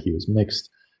fact that he was mixed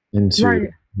into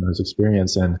his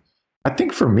experience. And I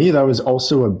think for me, that was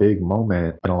also a big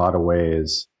moment in a lot of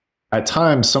ways. At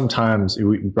times, sometimes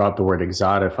we brought the word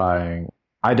exotifying.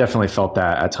 I definitely felt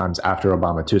that at times after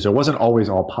Obama too. So it wasn't always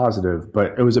all positive,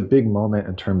 but it was a big moment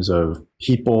in terms of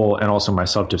people and also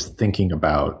myself just thinking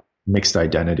about mixed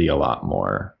identity a lot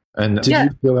more. And did you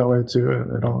feel that way too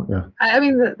at all? Yeah. I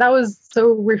mean, that was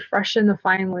so refreshing to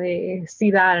finally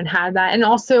see that and have that, and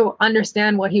also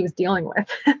understand what he was dealing with.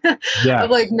 Yeah.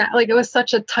 like it was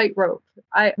such a tightrope.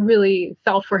 I really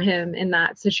felt for him in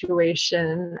that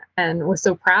situation and was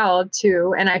so proud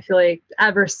too. And I feel like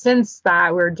ever since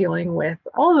that, we're dealing with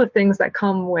all the things that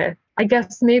come with, I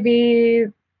guess, maybe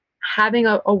having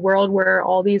a world where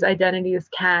all these identities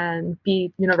can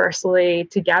be universally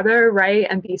together, right?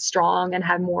 And be strong and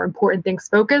have more important things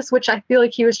focused, which I feel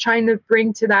like he was trying to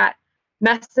bring to that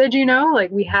message,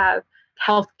 like we have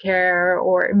healthcare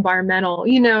or environmental,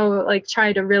 like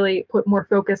trying to really put more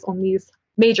focus on these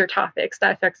major topics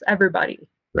that affects everybody.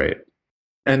 Right.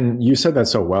 And you said that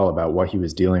so well about what he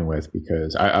was dealing with,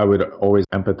 because I would always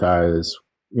empathize,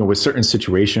 with certain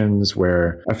situations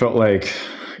where I felt like,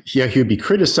 he would be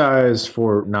criticized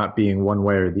for not being one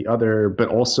way or the other, but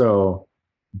also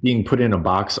being put in a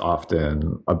box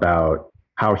often about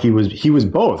how he was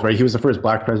both, right? He was the first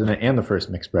Black president and the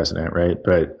first mixed president, right?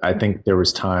 But I think there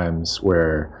was times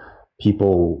where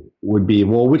people would be,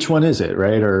 well, which one is it,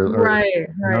 right? Right.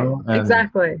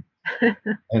 Exactly.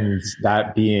 And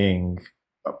that being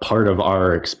a part of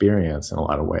our experience in a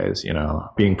lot of ways,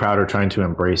 being proud or trying to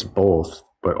embrace both,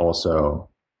 but also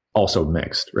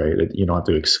mixed, right? You don't have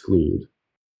to exclude.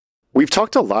 We've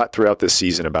talked a lot throughout this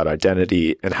season about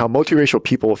identity and how multiracial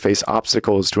people face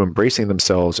obstacles to embracing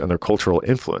themselves and their cultural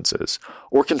influences,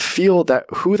 or can feel that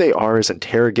who they are is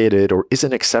interrogated or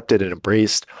isn't accepted and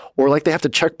embraced, or like they have to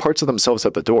check parts of themselves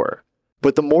at the door.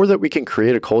 But the more that we can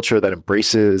create a culture that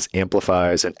embraces,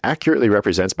 amplifies, and accurately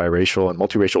represents biracial and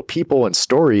multiracial people and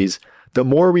stories, the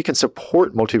more we can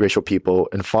support multiracial people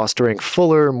in fostering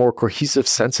fuller, more cohesive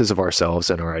senses of ourselves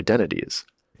and our identities.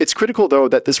 It's critical, though,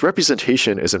 that this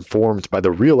representation is informed by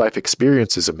the real-life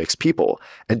experiences of mixed people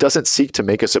and doesn't seek to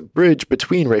make us a bridge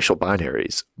between racial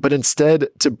binaries, but instead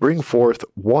to bring forth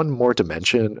one more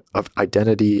dimension of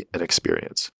identity and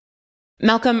experience.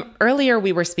 Malcolm, earlier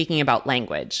we were speaking about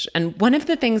language, and one of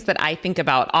the things that I think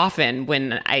about often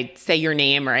when I say your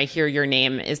name or I hear your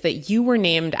name is that you were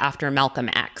named after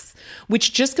Malcolm X,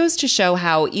 which just goes to show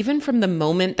how even from the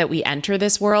moment that we enter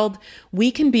this world, we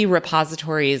can be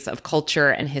repositories of culture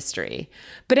and history.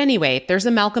 But anyway, there's a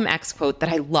Malcolm X quote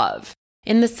that I love.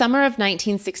 In the summer of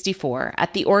 1964,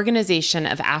 at the Organization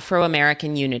of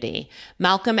Afro-American Unity,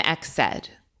 Malcolm X said,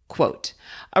 quote,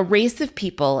 "A race of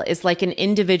people is like an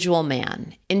individual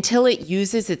man until it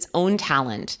uses its own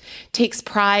talent, takes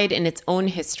pride in its own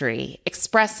history,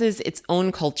 expresses its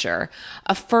own culture,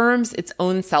 affirms its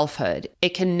own selfhood.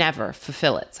 It can never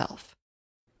fulfill itself."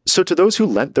 So to those who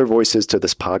lent their voices to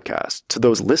this podcast, to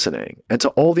those listening, and to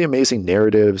all the amazing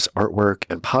narratives, artwork,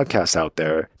 and podcasts out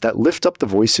there that lift up the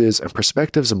voices and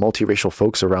perspectives of multiracial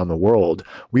folks around the world,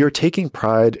 we are taking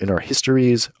pride in our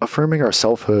histories, affirming our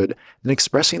selfhood, and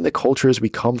expressing the cultures we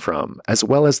come from, as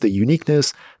well as the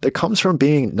uniqueness that comes from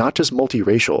being not just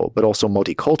multiracial, but also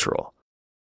multicultural.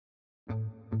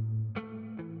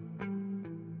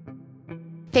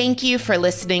 Thank you for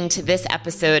listening to this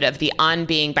episode of the On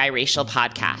Being Biracial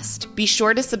podcast. Be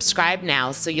sure to subscribe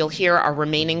now so you'll hear our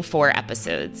remaining 4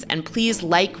 episodes, and please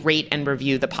like, rate, and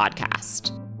review the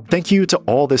podcast. Thank you to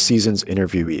all this season's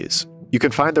interviewees. You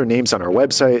can find their names on our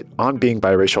website,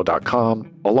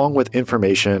 onbeingbiracial.com, along with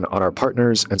information on our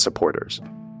partners and supporters.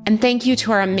 And thank you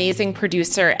to our amazing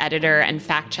producer, editor, and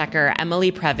fact-checker,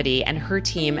 Emily Previty, and her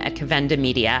team at Cavenda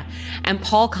Media, and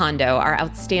Paul Kondo, our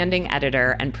outstanding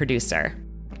editor and producer.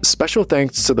 Special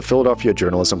thanks to the Philadelphia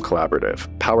Journalism Collaborative,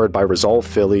 powered by Resolve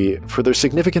Philly, for their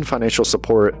significant financial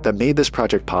support that made this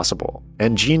project possible,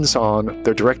 and Jean Son,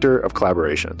 their Director of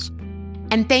Collaborations.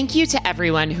 And thank you to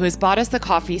everyone who has bought us a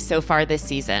coffee so far this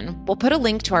season. We'll put a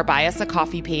link to our Buy Us a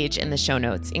Coffee page in the show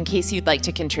notes in case you'd like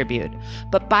to contribute.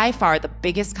 But by far, the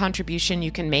biggest contribution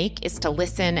you can make is to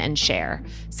listen and share.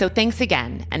 So thanks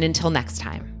again, and until next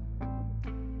time.